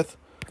t with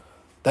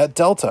that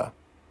delta.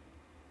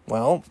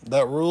 Well,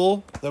 that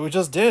rule that we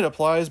just did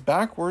applies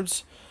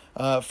backwards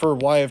for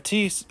y of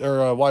t, or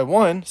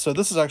y1, so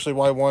this is actually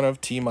y1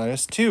 of t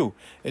minus 2.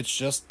 It's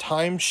just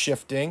time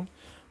shifting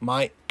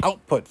my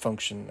output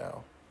function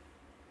now.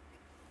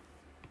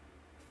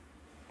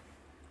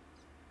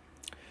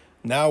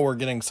 Now we're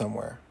getting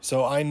somewhere.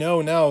 So I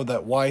know now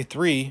that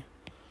y3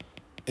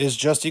 is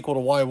just equal to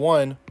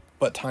y1,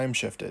 but time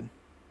shifted.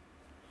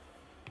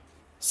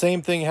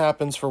 Same thing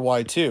happens for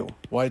y2.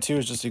 y2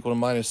 is just equal to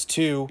minus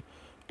 2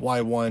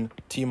 y1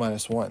 t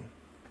minus 1.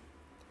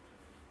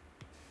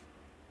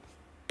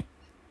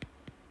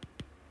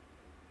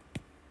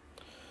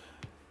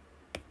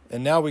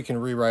 And now we can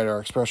rewrite our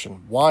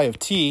expression. Y of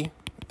t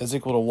is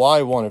equal to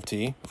y1 of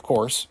t, of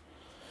course.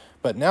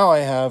 But now I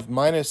have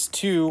minus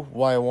 2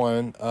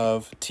 y1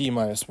 of t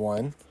minus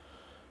 1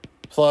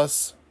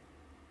 plus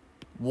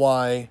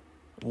y,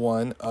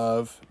 1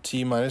 of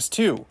t minus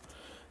 2.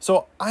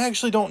 So I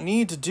actually don't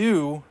need to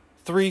do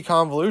 3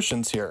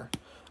 convolutions here.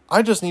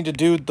 I just need to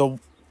do the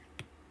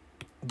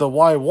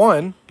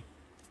y1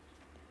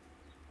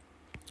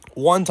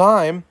 one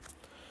time,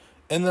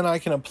 and then I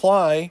can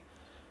apply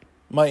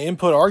my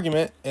input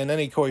argument and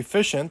any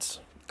coefficients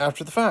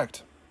after the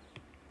fact.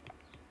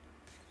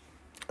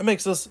 It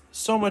makes this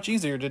so much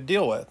easier to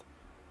deal with.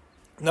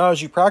 Now,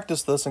 as you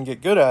practice this and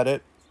get good at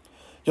it,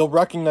 you'll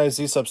recognize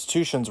these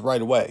substitutions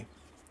right away.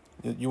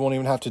 You won't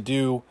even have to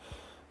do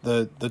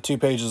the 2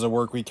 pages of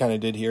work we kind of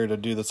did here to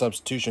do the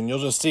substitution. You'll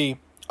just see,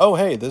 oh,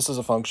 hey, this is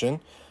a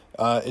function.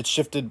 It's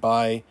shifted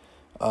by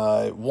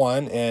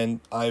 1, and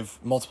I've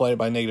multiplied it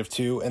by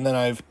 -2, and then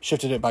I've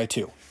shifted it by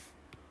 2.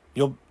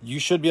 You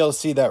should be able to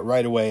see that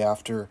right away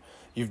after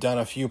you've done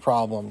a few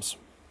problems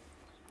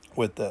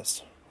with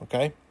this,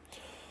 okay?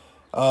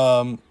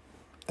 And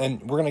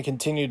we're going to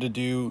continue to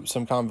do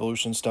some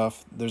convolution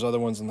stuff. There's other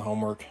ones in the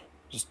homework.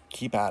 Just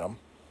keep at them.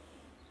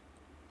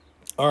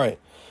 All right.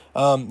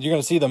 You're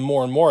going to see them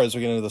more and more as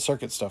we get into the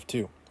circuit stuff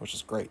too, which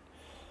is great.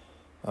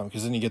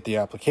 Because then you get the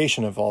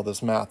application of all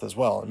this math as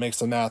well. It makes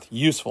the math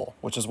useful,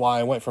 which is why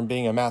I went from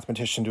being a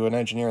mathematician to an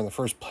engineer in the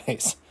first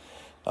place.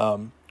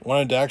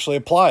 Wanted to actually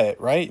apply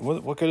it, right?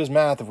 What good is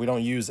math if we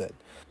don't use it?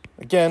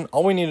 Again,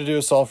 all we need to do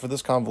is solve for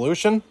this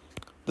convolution.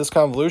 This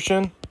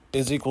convolution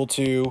is equal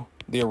to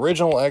the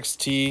original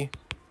xt,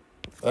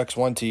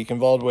 x1t,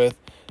 convolved with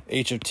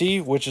h of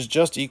t, which is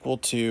just equal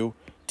to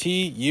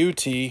t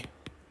ut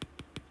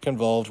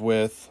convolved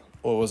with,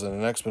 what was it,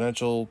 an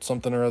exponential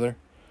something or other?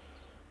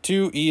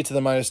 2e to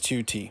the minus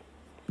 2t.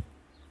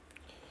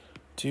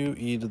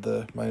 2e to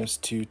the minus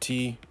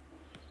 2t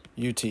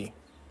ut.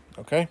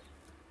 Okay?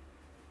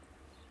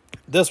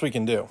 This we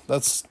can do.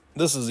 This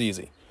is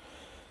easy.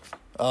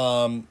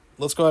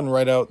 Let's go ahead and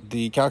write out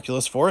the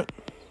calculus for it.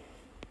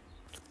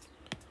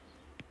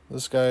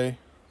 This guy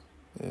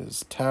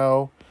is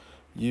tau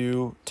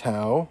u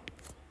tau,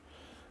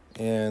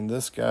 and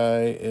this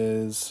guy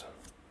is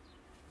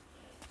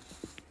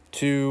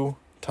 2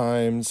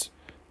 times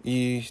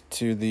e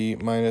to the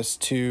minus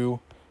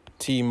 2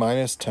 t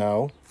minus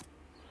tau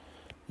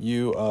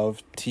u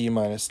of t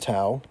minus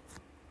tau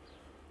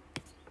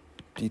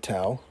d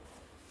tau.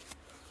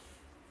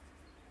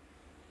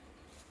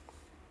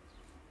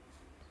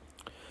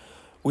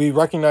 We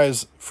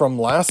recognize from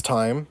last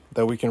time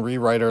that we can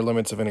rewrite our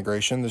limits of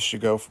integration. This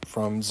should go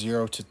from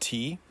 0 to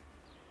t,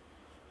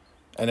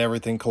 and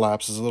everything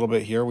collapses a little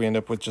bit here. We end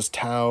up with just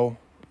tau,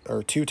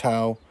 or 2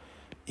 tau,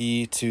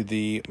 e to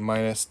the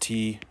minus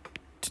t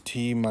to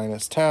t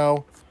minus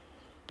tau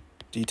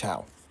d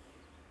tau.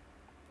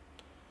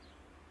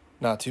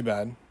 Not too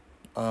bad.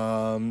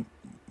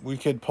 We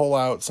could pull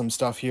out some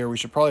stuff here. We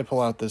should probably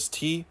pull out this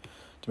t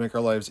to make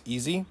our lives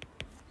easy.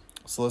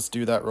 So let's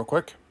do that real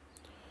quick.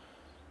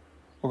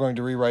 We're going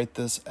to rewrite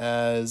this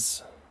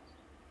as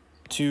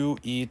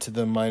 2e to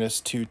the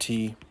minus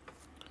 2t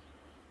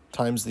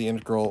times the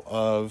integral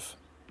of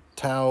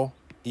tau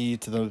e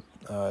to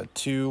the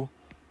 2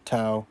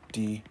 tau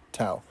d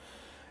tau.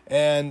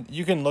 And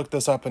you can look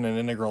this up in an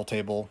integral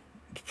table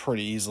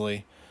pretty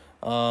easily.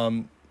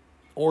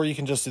 Or you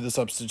can just do the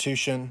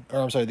substitution,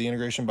 or I'm sorry, the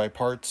integration by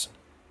parts.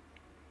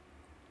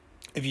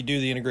 If you do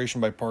the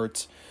integration by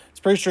parts, it's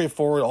pretty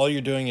straightforward. All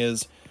you're doing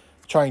is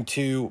trying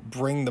to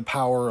bring the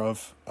power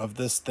of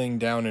this thing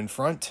down in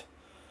front.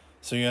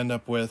 So you end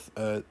up with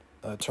a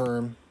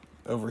term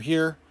over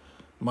here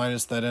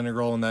minus that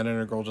integral, and that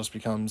integral just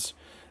becomes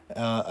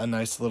a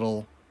nice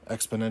little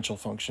exponential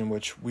function,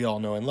 which we all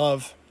know and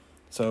love.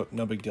 So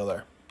no big deal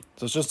there.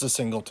 So it's just a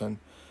singleton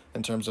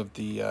in terms of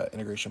the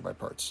integration by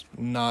parts.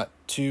 Not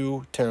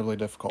too terribly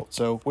difficult.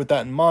 So with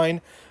that in mind,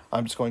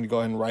 I'm just going to go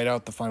ahead and write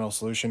out the final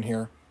solution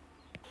here.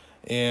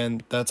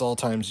 And that's all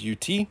times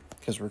ut,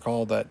 because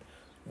recall that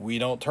we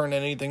don't turn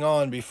anything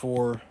on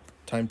before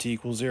time t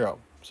equals 0.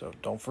 So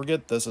don't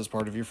forget this as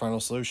part of your final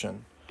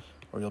solution,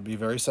 or you'll be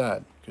very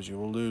sad, because you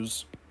will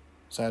lose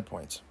sad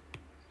points.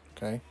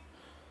 Okay?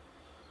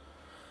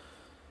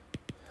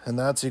 And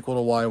that's equal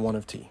to y1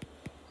 of t.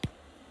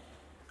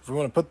 If we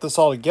want to put this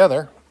all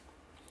together,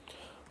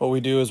 what we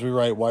do is we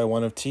write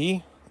y1 of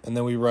t, and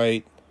then we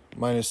write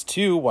minus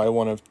 2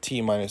 y1 of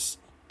t minus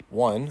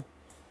 1,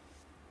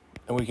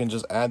 and we can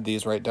just add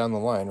these right down the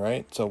line,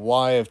 right? So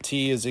y of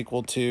t is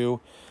equal to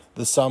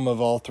the sum of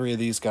all 3 of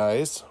these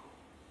guys.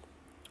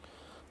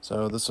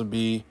 So this would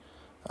be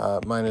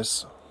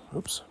minus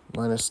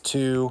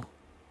 2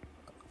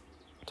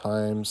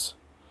 times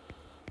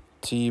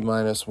t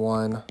minus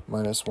 1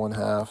 minus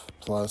 1/2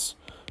 plus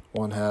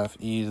 1/2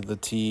 e to the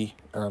t,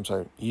 or I'm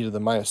sorry, e to the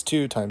minus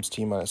 2 times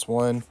t minus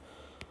 1.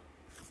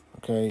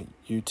 Okay,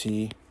 ut,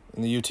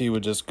 and the ut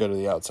would just go to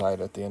the outside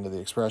at the end of the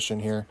expression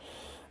here.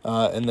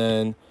 And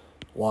then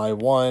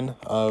y1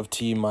 of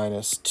t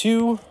minus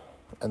 2,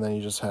 and then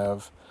you just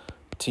have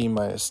t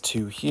minus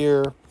 2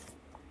 here,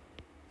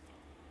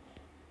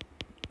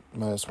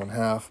 minus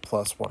 1/2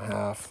 plus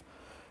 1/2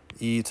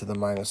 e to the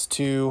minus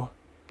 2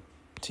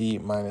 t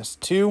minus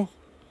 2.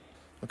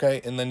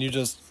 Okay, and then you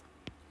just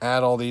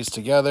add all these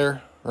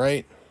together,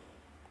 right?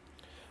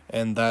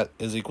 and that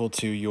is equal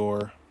to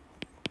your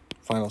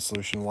final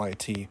solution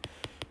yt,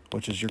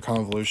 which is your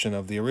convolution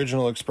of the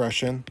original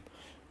expression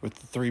with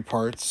the 3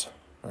 parts,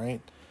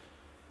 right,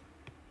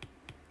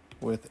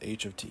 with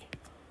h of t.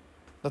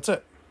 That's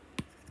it.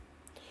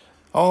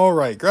 All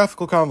right,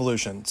 graphical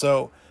convolution.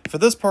 So for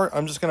this part,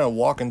 I'm just going to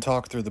walk and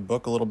talk through the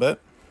book a little bit.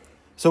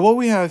 So what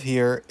we have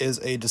here is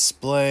a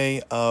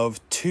display of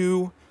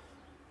 2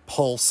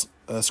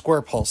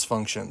 square pulse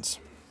functions.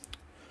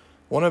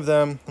 One of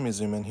them, let me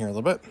zoom in here a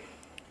little bit.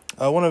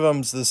 One of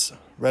them is this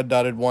red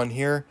dotted one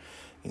here.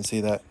 You can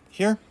see that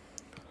here.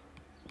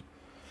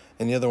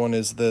 And the other one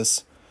is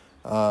this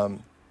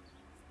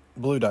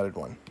blue dotted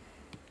one.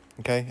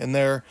 Okay, and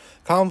their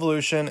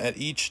convolution at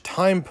each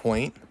time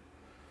point,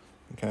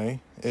 okay,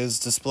 is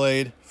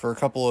displayed for a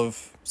couple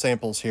of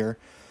samples here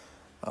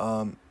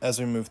as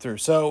we move through.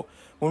 So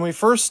when we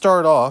first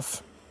start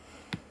off,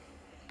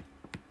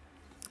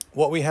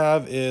 what we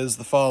have is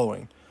the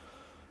following.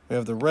 We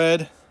have the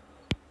red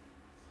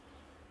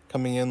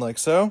coming in like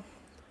so,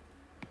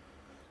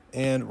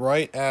 and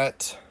right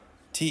at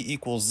t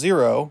equals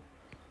 0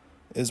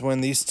 is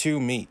when these two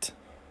meet.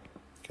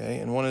 Okay,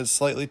 and one is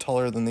slightly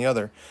taller than the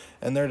other,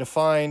 and they're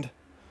defined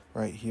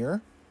right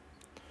here.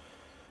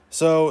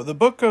 So the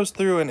book goes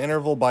through an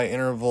interval by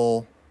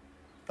interval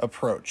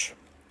approach.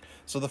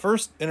 So the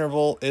first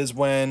interval is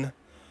when,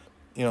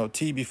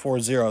 t before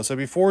 0. So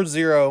before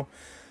 0,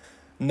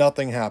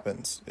 nothing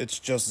happens. It's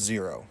just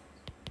 0.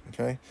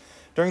 Okay?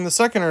 During the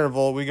second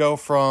interval, we go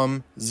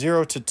from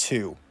 0 to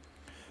 2.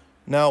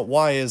 Now,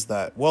 why is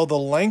that? Well, the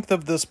length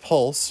of this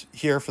pulse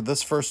here for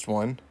this first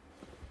one,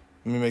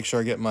 let me make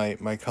sure I get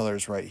my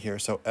colors right here.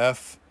 So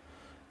F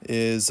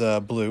is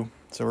blue,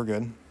 so we're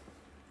good.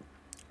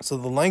 So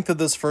the length of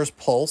this first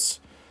pulse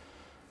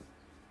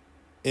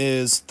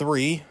is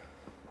 3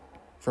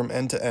 from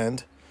end to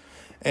end,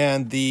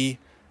 and the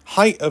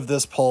height of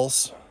this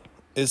pulse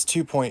is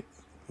 2.5,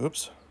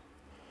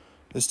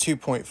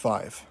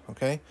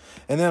 okay?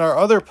 And then our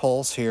other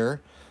pulse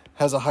here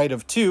has a height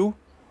of 2,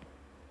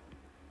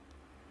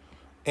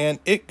 and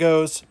it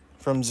goes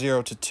from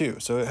 0 to 2,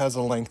 so it has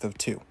a length of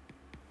 2.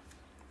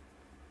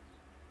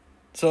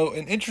 So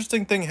an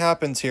interesting thing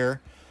happens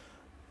here.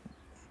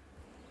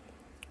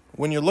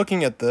 When you're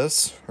looking at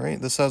this,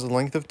 right, this has a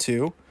length of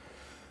 2.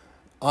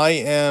 I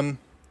am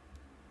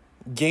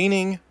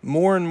gaining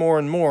more and more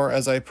and more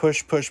as I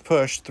push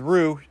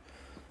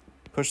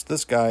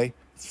this guy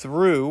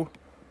through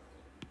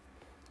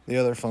the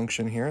other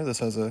function here. This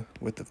has a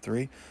width of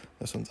 3.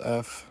 This one's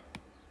F.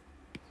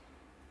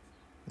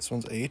 This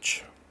one's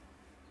H.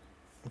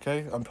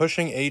 Okay, I'm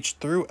pushing H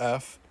through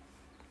F.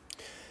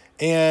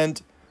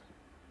 And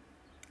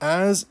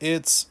as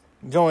it's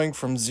going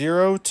from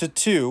 0 to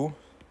 2,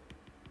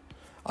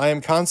 I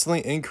am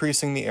constantly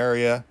increasing the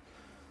area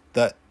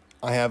that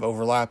I have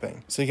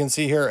overlapping. So you can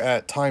see here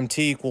at time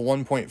t equal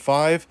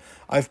 1.5,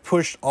 I've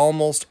pushed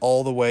almost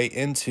all the way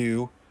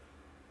into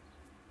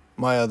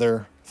my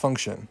other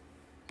function,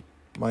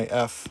 my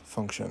f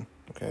function,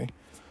 okay?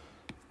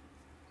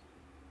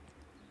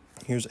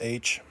 Here's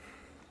h,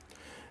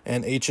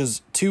 and h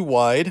is too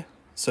wide,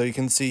 so you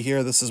can see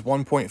here this is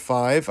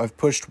 1.5. I've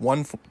pushed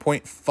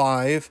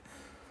 1.5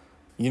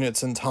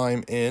 units in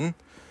time in,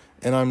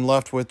 and I'm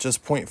left with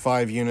just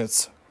 0.5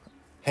 units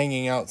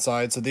hanging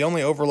outside. So the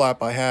only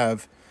overlap I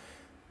have,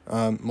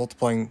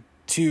 multiplying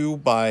 2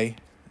 by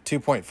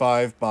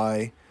 2.5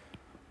 by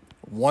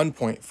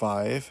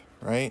 1.5,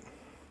 right?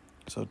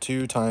 So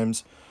 2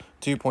 times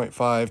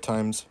 2.5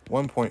 times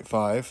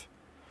 1.5,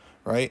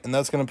 right? And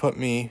that's going to put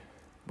me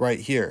right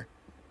here.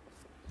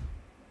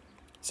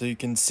 So you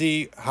can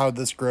see how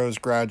this grows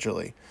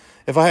gradually.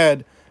 If I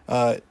had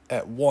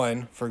at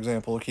 1, for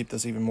example, keep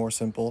this even more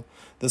simple,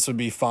 this would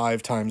be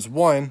 5 times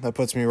 1. That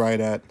puts me right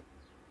at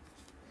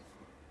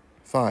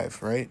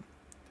 5, right?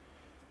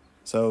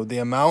 So the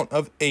amount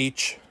of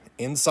h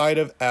inside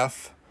of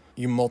f,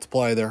 you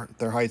multiply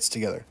their heights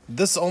together.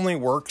 This only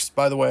works,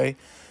 by the way,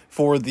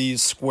 for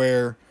these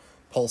square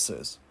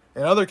pulses.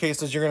 In other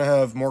cases, you're going to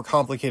have more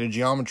complicated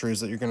geometries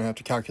that you're going to have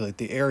to calculate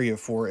the area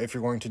for if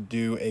you're going to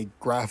do a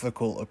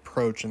graphical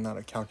approach and not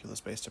a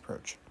calculus-based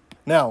approach.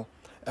 Now,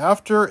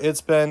 after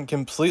it's been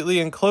completely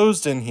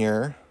enclosed in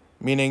here,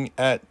 meaning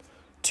at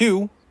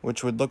 2,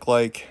 which would look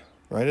like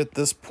right at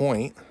this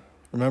point,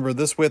 remember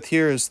this width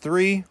here is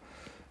 3,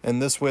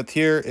 and this width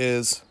here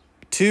is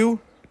 2.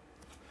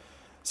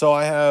 So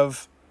I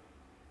have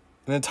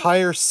an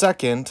entire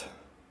second,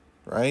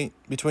 right,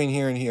 between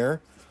here and here.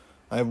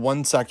 I have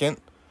 1 second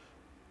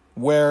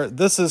where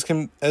this is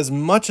as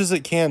much as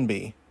it can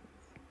be,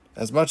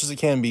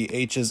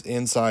 h is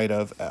inside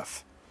of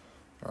f,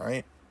 all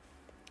right?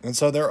 And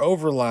so their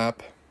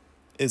overlap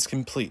is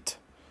complete.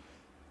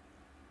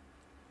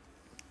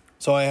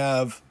 So I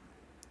have,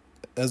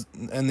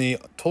 and the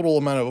total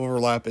amount of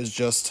overlap is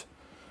just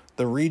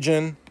the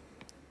region,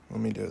 let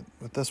me do it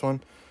with this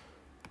one,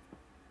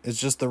 it's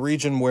just the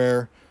region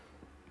where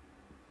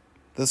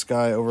this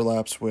guy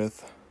overlaps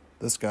with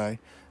this guy,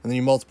 and then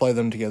you multiply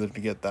them together to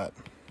get that.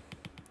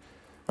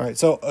 All right,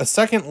 so a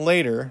second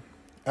later,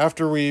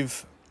 after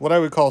we've what I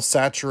would call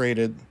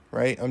saturated,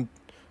 right? I'm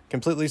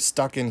completely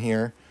stuck in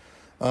here.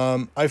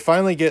 I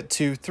finally get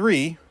to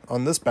 3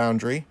 on this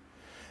boundary,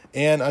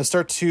 and I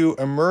start to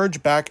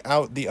emerge back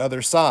out the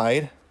other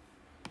side.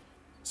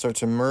 Start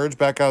to merge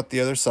back out the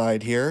other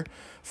side here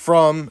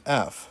from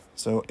F.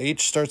 So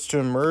H starts to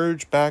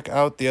emerge back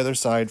out the other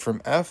side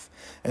from F.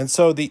 And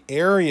so the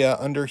area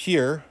under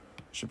here,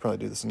 I should probably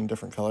do this in a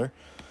different color.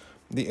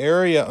 The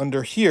area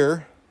under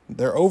here,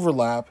 their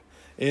overlap,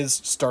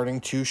 is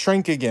starting to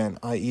shrink again,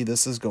 i.e.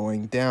 this is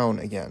going down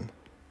again.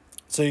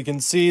 So you can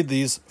see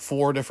these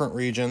 4 different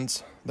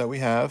regions that we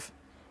have.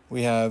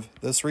 We have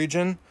this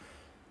region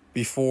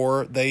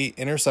before they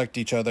intersect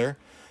each other.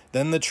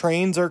 Then the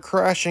trains are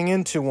crashing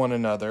into one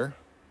another.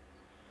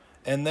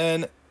 And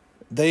then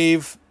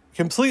they've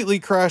completely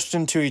crashed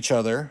into each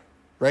other,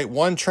 right?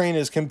 One train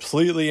is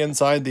completely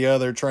inside the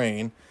other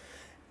train.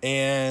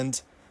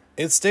 And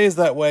it stays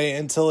that way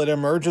until it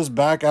emerges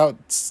back out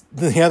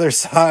the other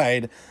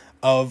side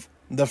of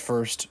the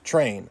first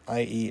train,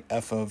 i.e.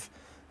 F of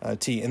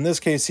t. In this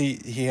case,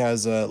 he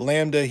has a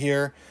lambda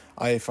here.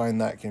 I find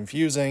that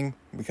confusing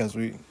because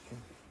we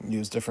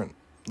use different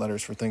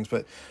letters for things,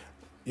 but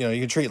you know,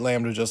 you can treat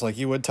lambda just like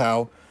you would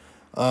tau.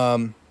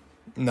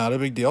 Not a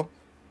big deal.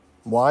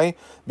 Why?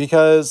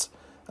 Because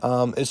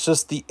it's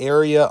just the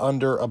area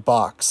under a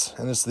box,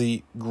 and it's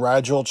the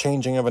gradual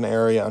changing of an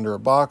area under a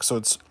box, so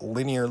it's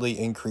linearly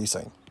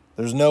increasing.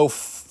 There's no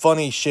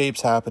funny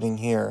shapes happening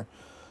here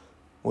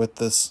with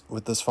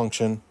this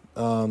function.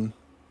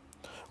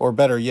 Or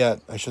better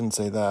yet, I shouldn't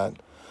say that.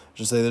 I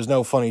should say there's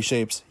no funny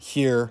shapes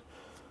here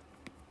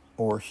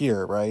or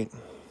here, right?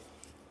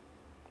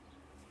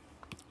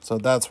 So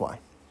that's why.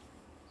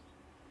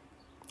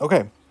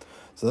 Okay,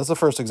 so that's the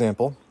first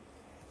example.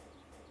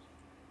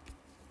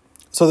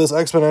 So this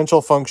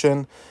exponential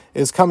function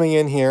is coming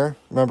in here.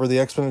 Remember, the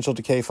exponential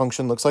decay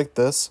function looks like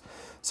this.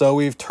 So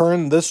we've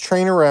turned this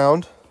train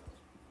around,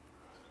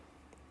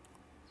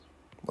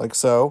 like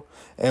so,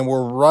 and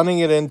we're running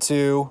it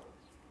into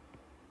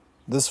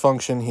this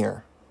function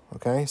here.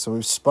 Okay, so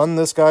we've spun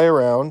this guy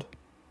around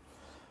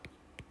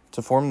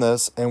to form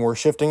this, and we're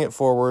shifting it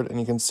forward, and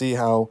you can see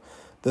how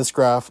this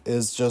graph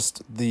is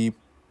just the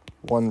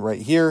one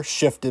right here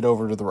shifted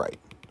over to the right.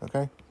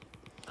 Okay,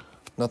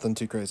 nothing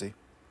too crazy.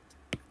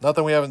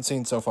 Nothing we haven't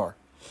seen so far.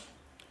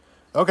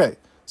 Okay,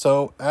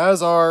 so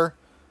as our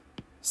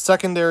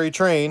secondary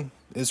train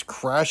is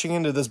crashing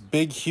into this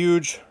big,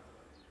 huge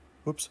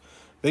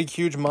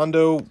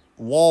Mondo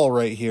wall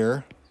right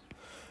here,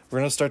 we're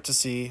going to start to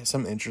see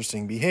some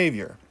interesting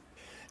behavior.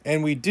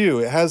 And we do.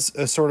 It has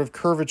a sort of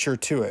curvature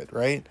to it,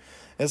 right?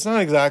 It's not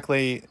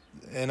exactly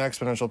an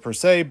exponential per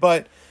se,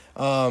 but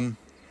it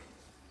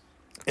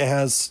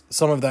has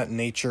some of that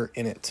nature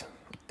in it.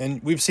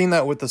 And we've seen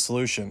that with the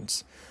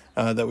solutions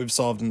that we've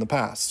solved in the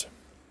past.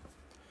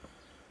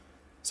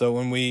 So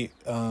when we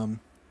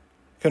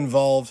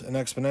convolved an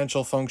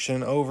exponential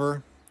function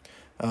over,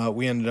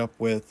 we ended up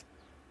with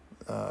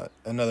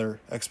another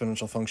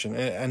exponential function.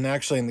 And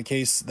actually, in the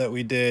case that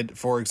we did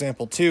for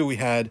example 2, we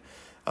had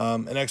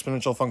an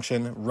exponential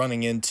function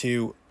running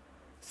into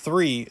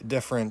 3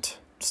 different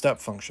step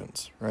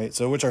functions, right?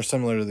 So which are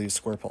similar to these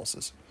square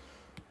pulses.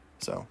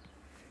 So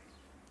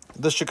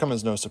this should come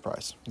as no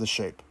surprise, this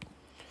shape.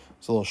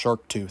 It's a little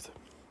shark tooth.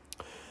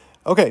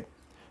 Okay,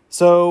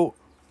 so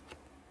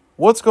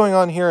what's going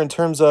on here in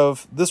terms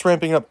of this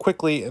ramping up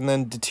quickly and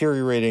then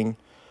deteriorating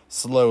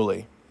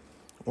slowly?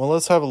 Well,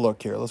 let's have a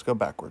look here. Let's go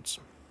backwards.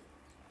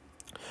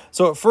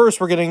 So at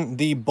first, we're getting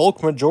the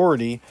bulk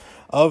majority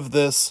of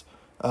this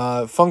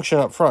function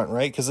up front,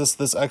 right? Because it's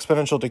this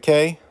exponential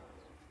decay.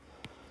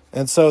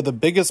 And so the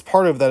biggest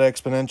part of that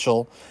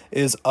exponential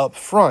is up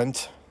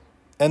front,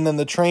 and then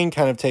the train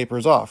kind of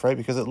tapers off, right?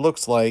 Because it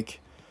looks like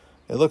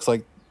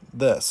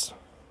this.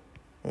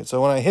 Right?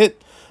 So when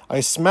I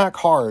smack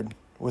hard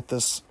with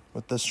this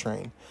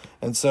train,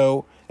 and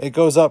so it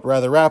goes up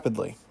rather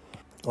rapidly,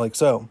 like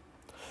so.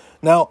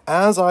 Now,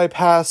 as I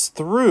pass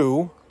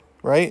through,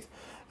 right,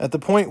 at the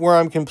point where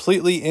I'm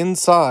completely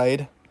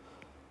inside,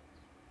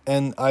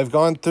 and I've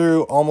gone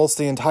through almost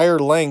the entire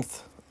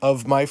length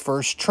of my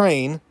first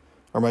train,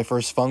 or my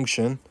first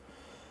function,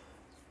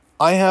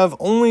 I have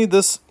only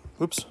this,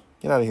 oops,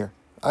 get out of here.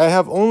 I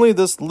have only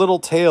this little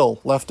tail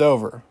left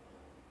over,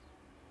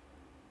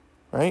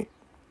 right?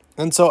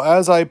 And so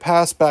as I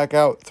pass back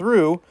out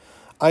through,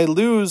 I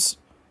lose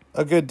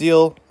a good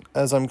deal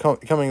as I'm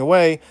coming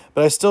away,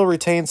 but I still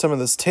retain some of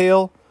this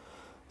tail.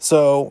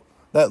 So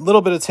that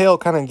little bit of tail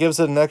kind of gives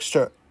it an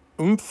extra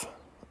oomph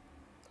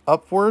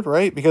upward,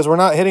 right? Because we're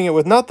not hitting it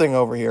with nothing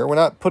over here. We're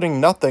not putting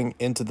nothing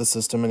into the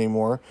system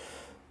anymore.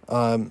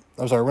 I'm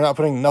sorry, we're not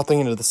putting nothing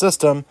into the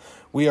system.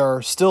 We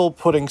are still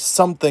putting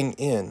something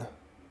in.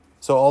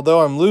 So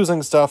although I'm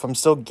losing stuff, I'm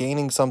still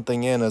gaining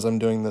something in as I'm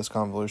doing this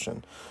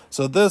convolution.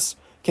 So this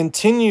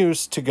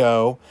continues to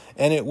go,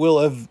 and it will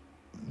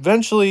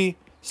eventually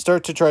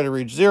start to try to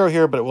reach 0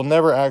 here, but it will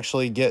never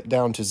actually get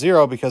down to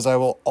 0 because I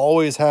will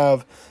always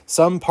have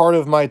some part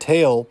of my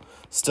tail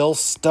still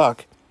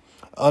stuck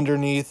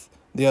underneath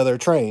the other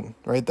train,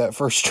 right? That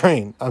first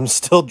train. I'm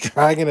still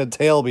dragging a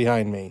tail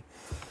behind me.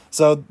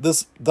 So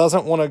this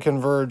doesn't want to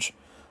converge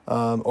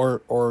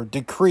or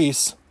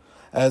decrease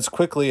as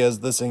quickly as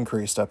this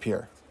increased up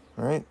here.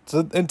 All right.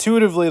 So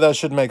intuitively, that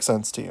should make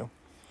sense to you.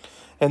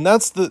 And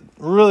that's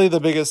really the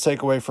biggest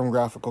takeaway from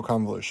graphical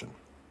convolution.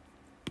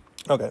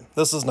 Okay,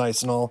 this is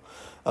nice and all.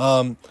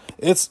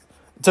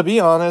 To be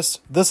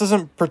honest, this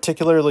isn't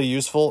particularly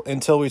useful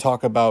until we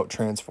talk about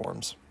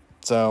transforms.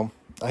 So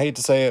I hate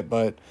to say it,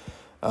 but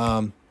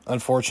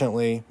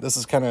unfortunately, this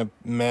is kind of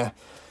meh.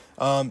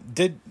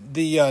 Did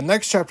the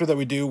next chapter that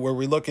we do, where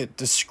we look at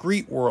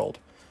discrete world,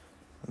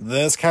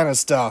 this kind of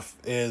stuff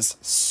is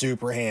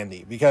super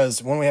handy,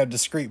 because when we have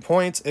discrete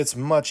points, it's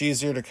much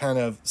easier to kind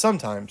of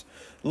sometimes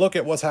look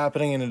at what's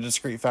happening in a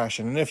discrete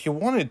fashion. And if you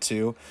wanted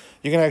to,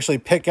 you can actually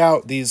pick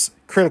out these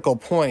critical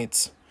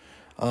points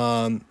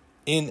in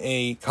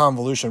a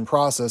convolution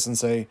process and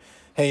say,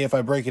 hey, if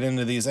I break it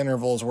into these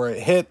intervals where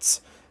it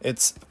hits,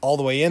 it's all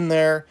the way in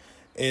there,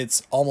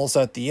 it's almost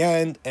at the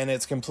end, and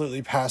it's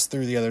completely passed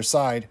through the other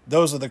side.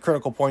 Those are the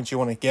critical points you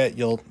want to get.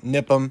 You'll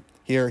nip them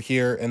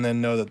here, and then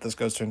know that this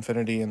goes to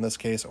infinity in this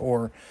case,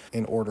 or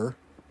in order.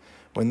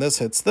 When this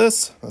hits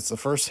this, that's the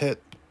first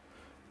hit.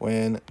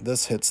 When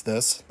this hits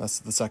this, that's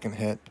the second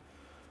hit.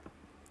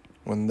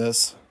 When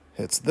this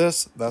hits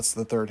this, that's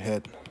the third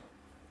hit.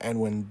 And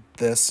when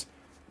this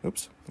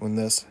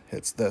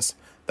hits this,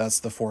 that's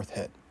the fourth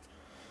hit.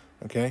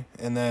 Okay?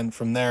 And then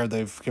from there,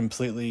 they've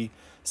completely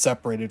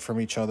separated from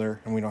each other,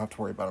 and we don't have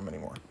to worry about them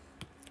anymore.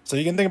 So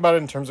you can think about it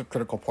in terms of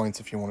critical points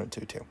if you wanted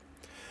to, too.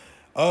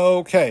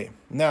 Okay,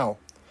 now,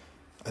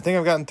 I think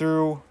I've gotten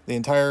through the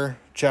entire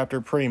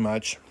chapter pretty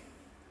much.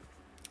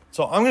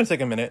 So I'm going to take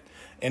a minute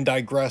and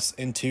digress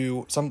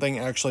into something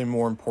actually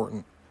more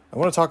important. I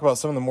want to talk about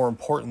some of the more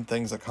important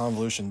things that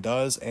convolution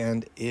does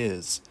and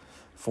is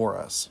for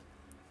us.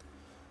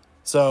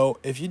 So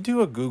if you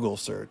do a Google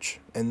search,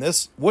 and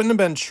this wouldn't have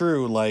been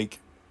true like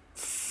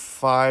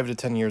 5 to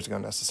 10 years ago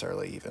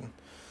necessarily even,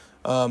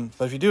 but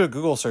if you do a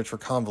Google search for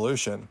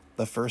convolution,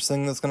 the first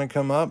thing that's going to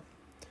come up,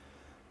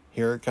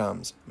 here it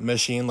comes,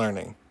 machine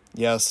learning.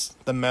 Yes,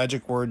 the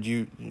magic words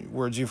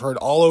you've heard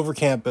all over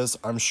campus,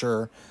 I'm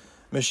sure.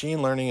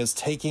 Machine learning is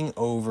taking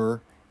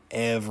over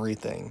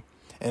everything.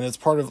 And it's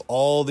part of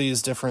all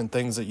these different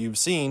things that you've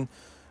seen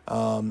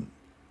out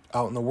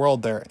in the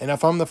world there. And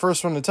if I'm the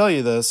first one to tell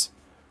you this,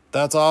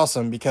 that's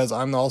awesome, because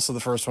I'm also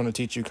the first one to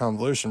teach you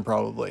convolution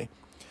probably.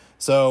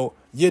 So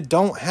you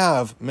don't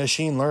have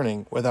machine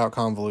learning without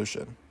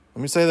convolution.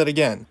 Let me say that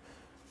again.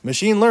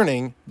 Machine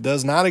learning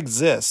does not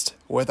exist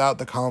without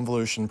the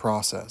convolution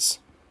process.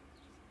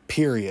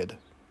 Period.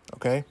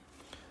 Okay?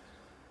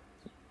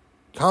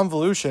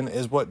 Convolution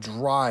is what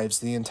drives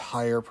the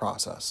entire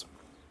process.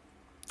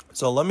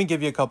 So let me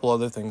give you a couple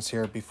other things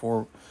here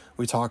before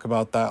we talk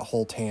about that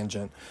whole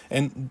tangent.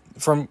 And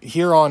from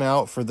here on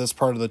out, for this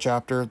part of the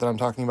chapter that I'm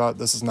talking about,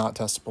 this is not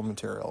testable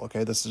material,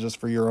 okay? This is just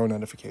for your own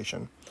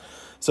edification.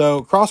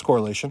 So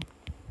cross-correlation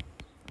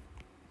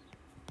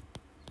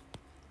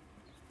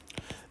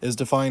is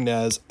defined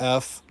as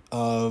f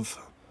of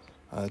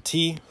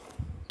t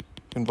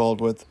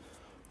involved with,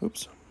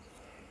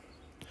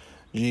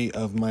 g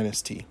of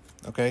minus t,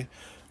 okay?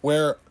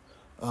 Where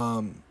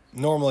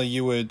normally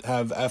you would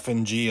have f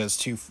and g as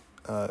two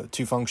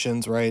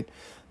functions, right?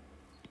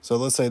 So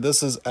let's say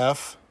this is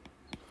f,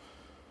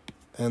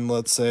 and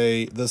let's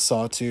say this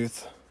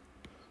sawtooth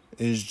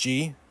is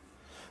g.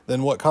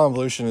 Then what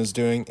convolution is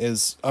doing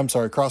is,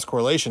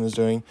 cross-correlation is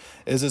doing,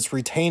 is it's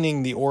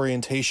retaining the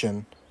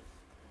orientation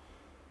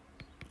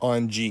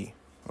on g,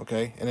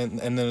 okay? And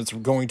then it's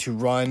going to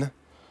run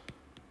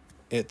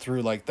it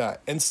through like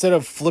that, instead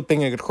of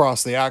flipping it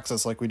across the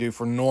axis like we do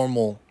for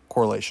normal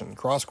correlation.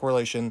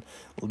 Cross-correlation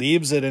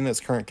leaves it in its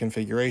current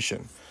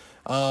configuration.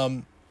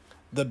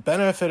 The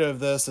benefit of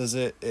this is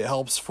it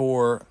helps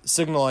for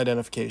signal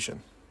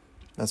identification.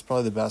 That's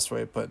probably the best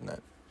way of putting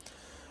it.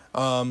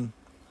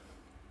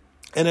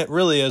 And it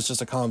really is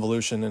just a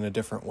convolution in a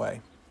different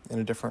way, in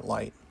a different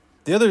light.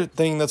 The other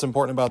thing that's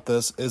important about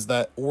this is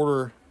that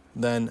order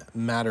then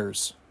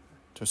matters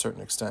to a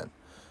certain extent.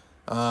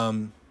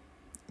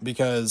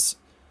 Because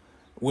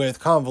with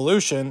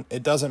convolution,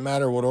 it doesn't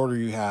matter what order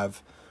you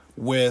have.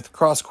 With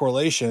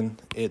cross-correlation,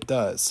 it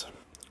does.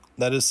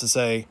 That is to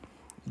say,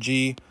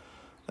 G,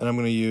 and I'm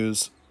going to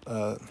use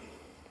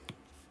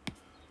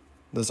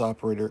this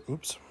operator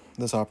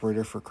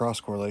for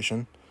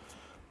cross-correlation.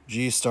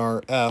 G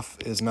star F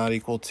is not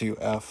equal to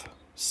F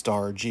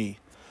star G,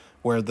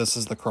 where this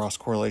is the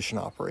cross-correlation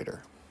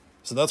operator.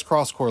 So that's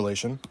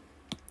cross-correlation.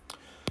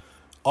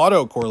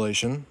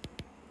 Autocorrelation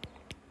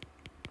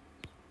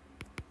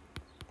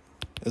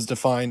is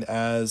defined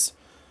as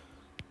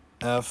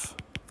F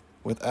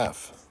with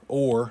F,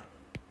 or,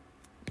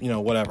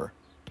 whatever.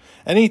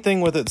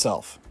 Anything with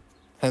itself,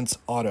 hence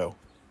auto,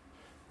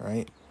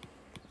 right?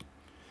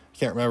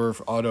 Can't remember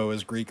if auto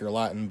is Greek or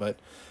Latin, but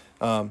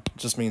it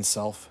just means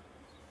self.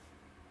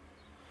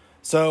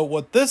 So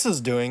what this is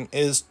doing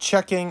is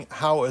checking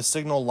how a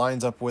signal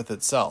lines up with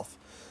itself.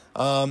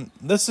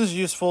 This is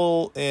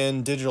useful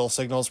in digital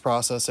signals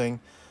processing.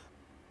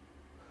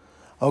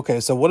 Okay,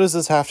 so what does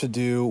this have to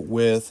do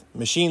with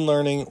machine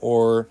learning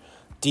or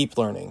deep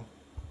learning?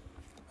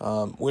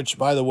 Which,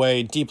 by the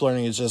way, deep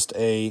learning is just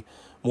a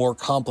more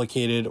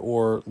complicated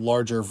or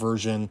larger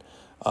version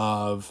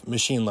of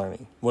machine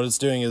learning. What it's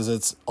doing is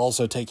it's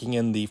also taking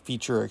in the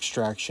feature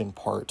extraction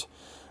part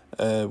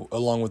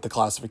along with the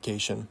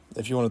classification,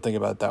 if you want to think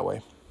about it that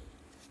way.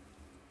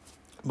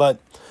 But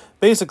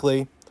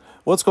basically,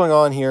 what's going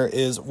on here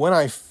is when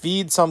I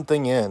feed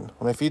something in,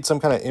 when I feed some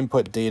kind of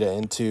input data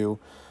into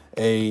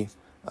a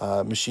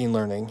machine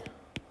learning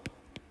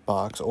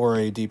box or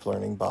a deep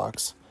learning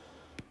box,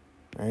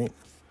 right?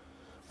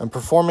 I'm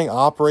performing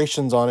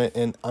operations on it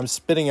and I'm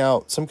spitting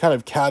out some kind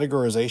of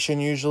categorization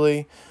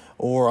usually,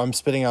 or I'm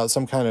spitting out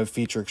some kind of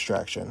feature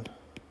extraction.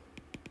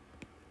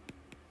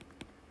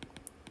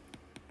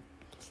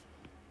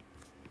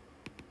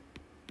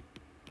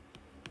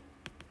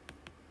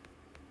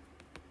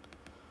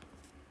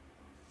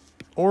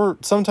 Or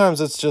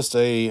sometimes it's just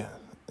in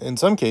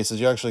some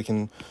cases you actually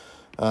can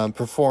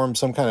perform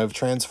some kind of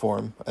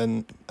transform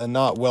and a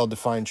not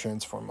well-defined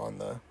transform on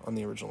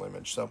the original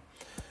image. So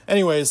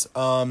anyways,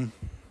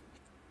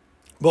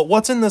 but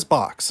what's in this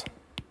box?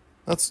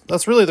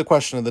 That's really the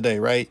question of the day,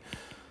 right?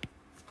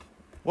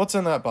 What's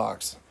in that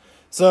box?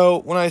 So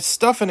when I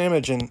stuff an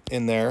image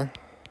in there,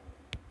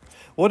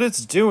 what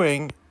it's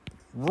doing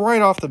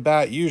right off the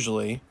bat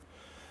usually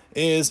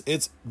is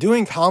it's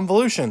doing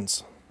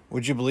convolutions.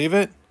 Would you believe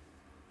it?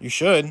 You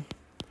should,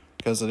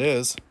 because it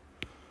is.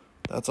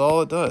 That's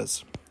all it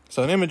does.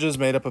 So an image is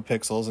made up of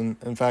pixels, and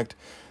in fact,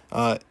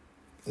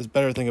 it's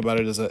better to think about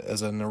it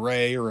as an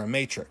array or a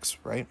matrix,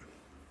 right?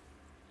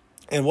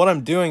 And what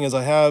I'm doing is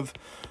I have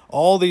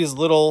all these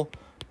little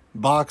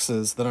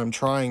boxes that I'm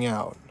trying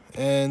out,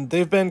 and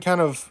they've been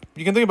kind of,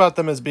 you can think about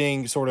them as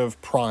being sort of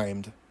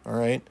primed, all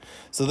right?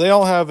 So they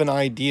all have an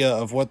idea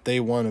of what they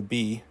want to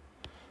be.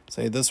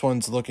 Say this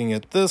one's looking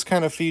at this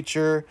kind of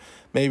feature,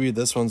 maybe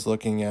this one's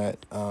looking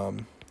at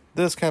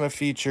this kind of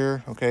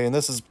feature, okay? And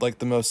this is like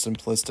the most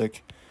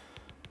simplistic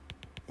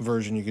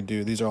version you could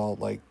do. These are all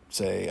like,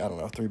 say, I don't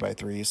know,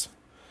 3x3s.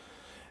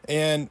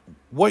 And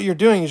what you're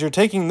doing is you're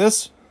taking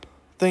this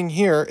thing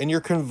here and you're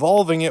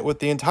convolving it with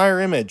the entire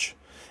image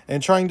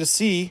and trying to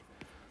see,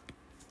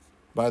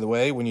 by the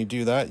way, when you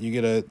do that, you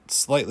get a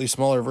slightly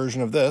smaller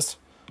version of this.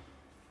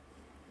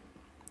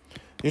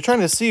 You're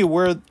trying to see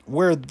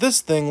where this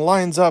thing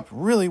lines up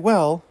really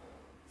well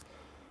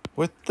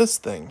with this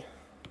thing,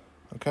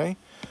 okay?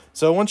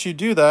 So once you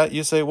do that,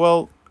 you say,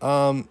 well,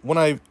 when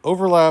I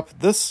overlap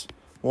this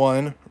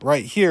one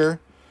right here,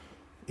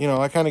 you know,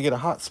 I kind of get a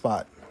hot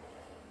spot.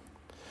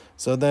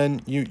 So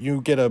then you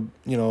get a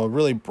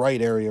really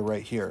bright area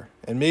right here.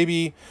 And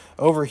maybe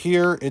over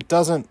here,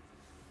 the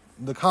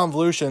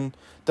convolution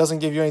doesn't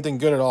give you anything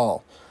good at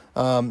all.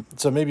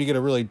 So maybe you get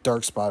a really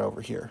dark spot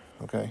over here,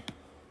 okay?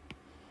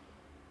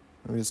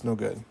 Maybe it's no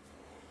good.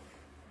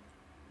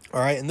 All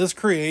right, and this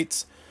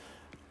creates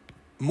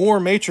more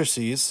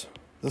matrices.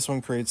 This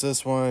one creates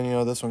this one,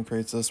 this one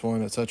creates this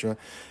one, etc.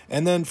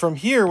 And then from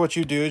here, what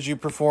you do is you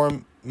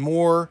perform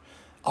more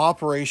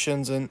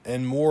operations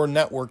and more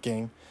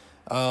networking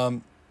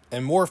and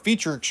more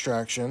feature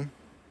extraction,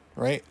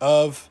 right?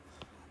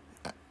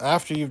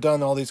 After you've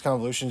done all these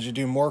convolutions, you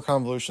do more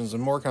convolutions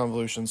and more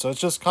convolutions. So it's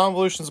just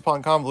convolutions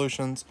upon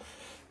convolutions.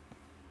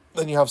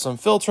 Then you have some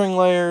filtering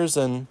layers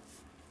and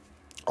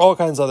all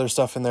kinds of other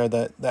stuff in there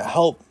that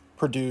help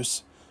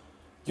produce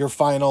your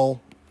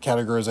final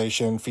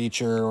categorization,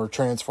 feature, or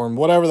transform,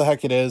 whatever the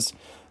heck it is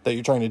that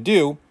you're trying to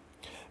do.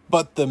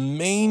 But the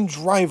main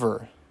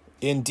driver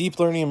in deep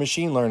learning and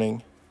machine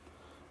learning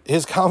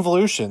is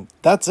convolution.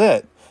 That's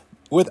it.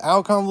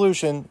 Without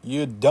convolution,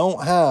 you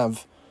don't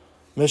have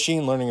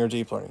machine learning or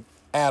deep learning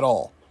at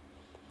all.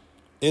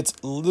 It's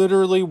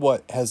literally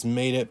what has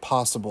made it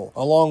possible,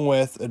 along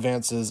with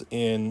advances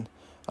in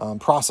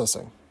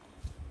processing.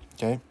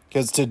 Okay?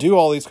 Because to do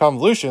all these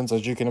convolutions,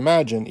 as you can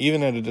imagine,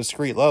 even at a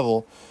discrete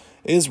level,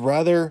 is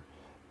rather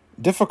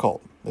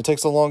difficult. It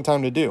takes a long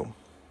time to do,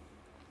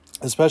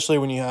 especially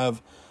when you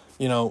have,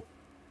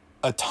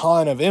 a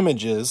ton of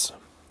images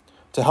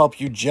to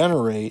help you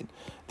generate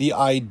the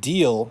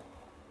ideal,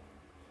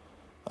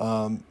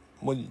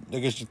 what I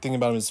guess you think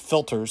about them as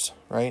filters,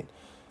 right?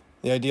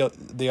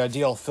 The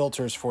ideal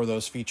filters for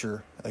those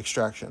feature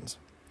extractions.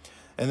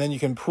 And then you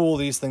can pool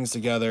these things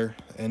together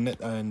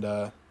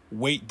and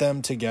weight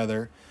them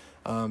together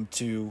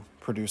to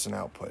produce an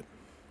output.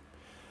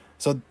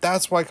 So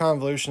that's why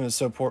convolution is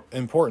so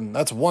important.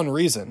 That's one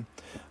reason.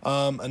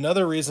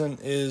 Another reason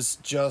is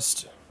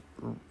just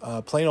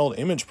plain old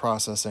image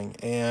processing,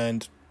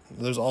 and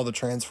there's all the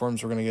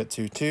transforms we're going to get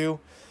to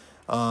too.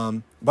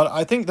 But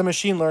I think the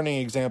machine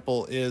learning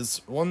example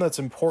is one that's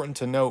important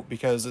to note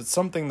because it's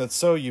something that's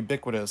so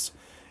ubiquitous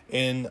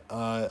in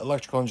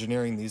electrical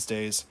engineering these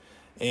days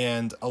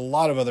and a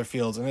lot of other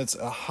fields, and it's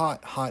a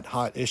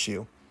hot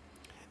issue.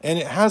 And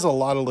it has a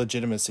lot of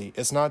legitimacy.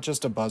 It's not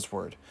just a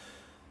buzzword.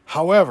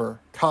 However,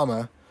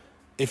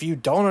 if you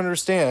don't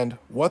understand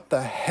what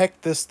the heck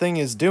this thing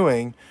is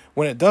doing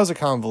when it does a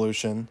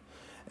convolution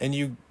and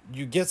you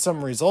get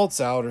some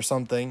results out or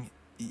something,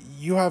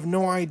 you have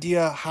no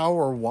idea how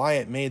or why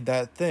it made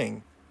that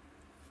thing.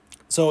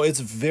 So it's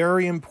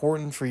very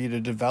important for you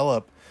to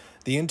develop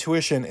the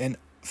intuition and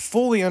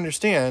fully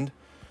understand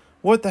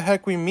what the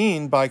heck we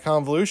mean by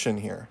convolution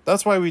here.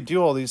 That's why we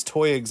do all these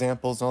toy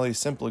examples and all these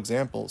simple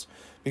examples,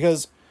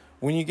 because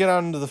when you get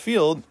out into the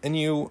field and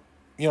you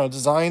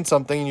design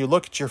something and you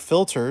look at your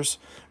filters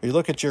or you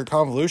look at your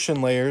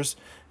convolution layers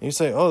and you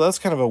say, oh, that's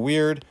kind of a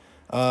weird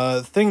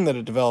thing that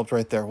it developed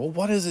right there. Well,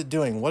 what is it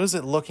doing? What is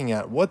it looking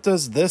at? What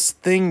does this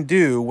thing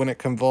do when it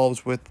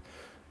convolves with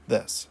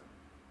this?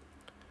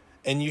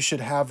 And you should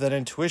have that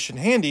intuition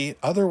handy.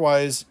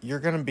 Otherwise, you're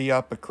going to be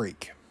up a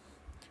creek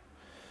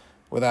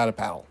without a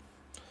paddle.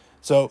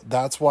 So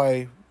that's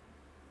why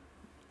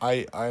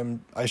I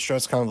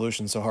stress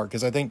convolution so hard,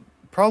 because I think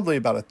probably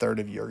about a third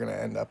of you are going to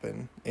end up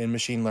in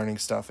machine learning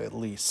stuff at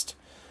least,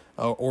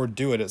 or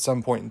do it at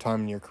some point in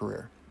time in your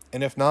career.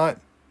 And if not,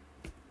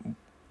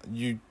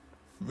 you're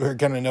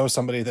going to know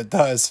somebody that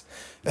does,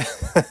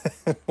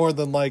 more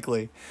than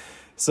likely.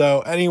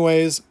 So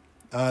anyways,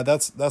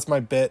 that's my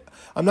bit.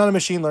 I'm not a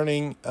machine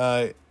learning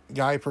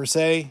guy per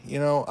se.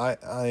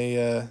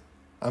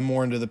 I'm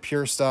more into the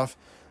pure stuff,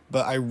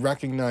 but I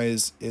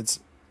recognize its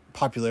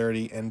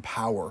popularity and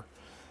power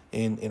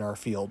in our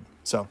field.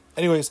 So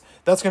anyways,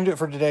 that's going to do it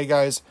for today,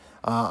 guys.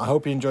 I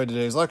hope you enjoyed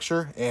today's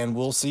lecture, and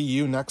we'll see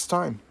you next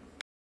time.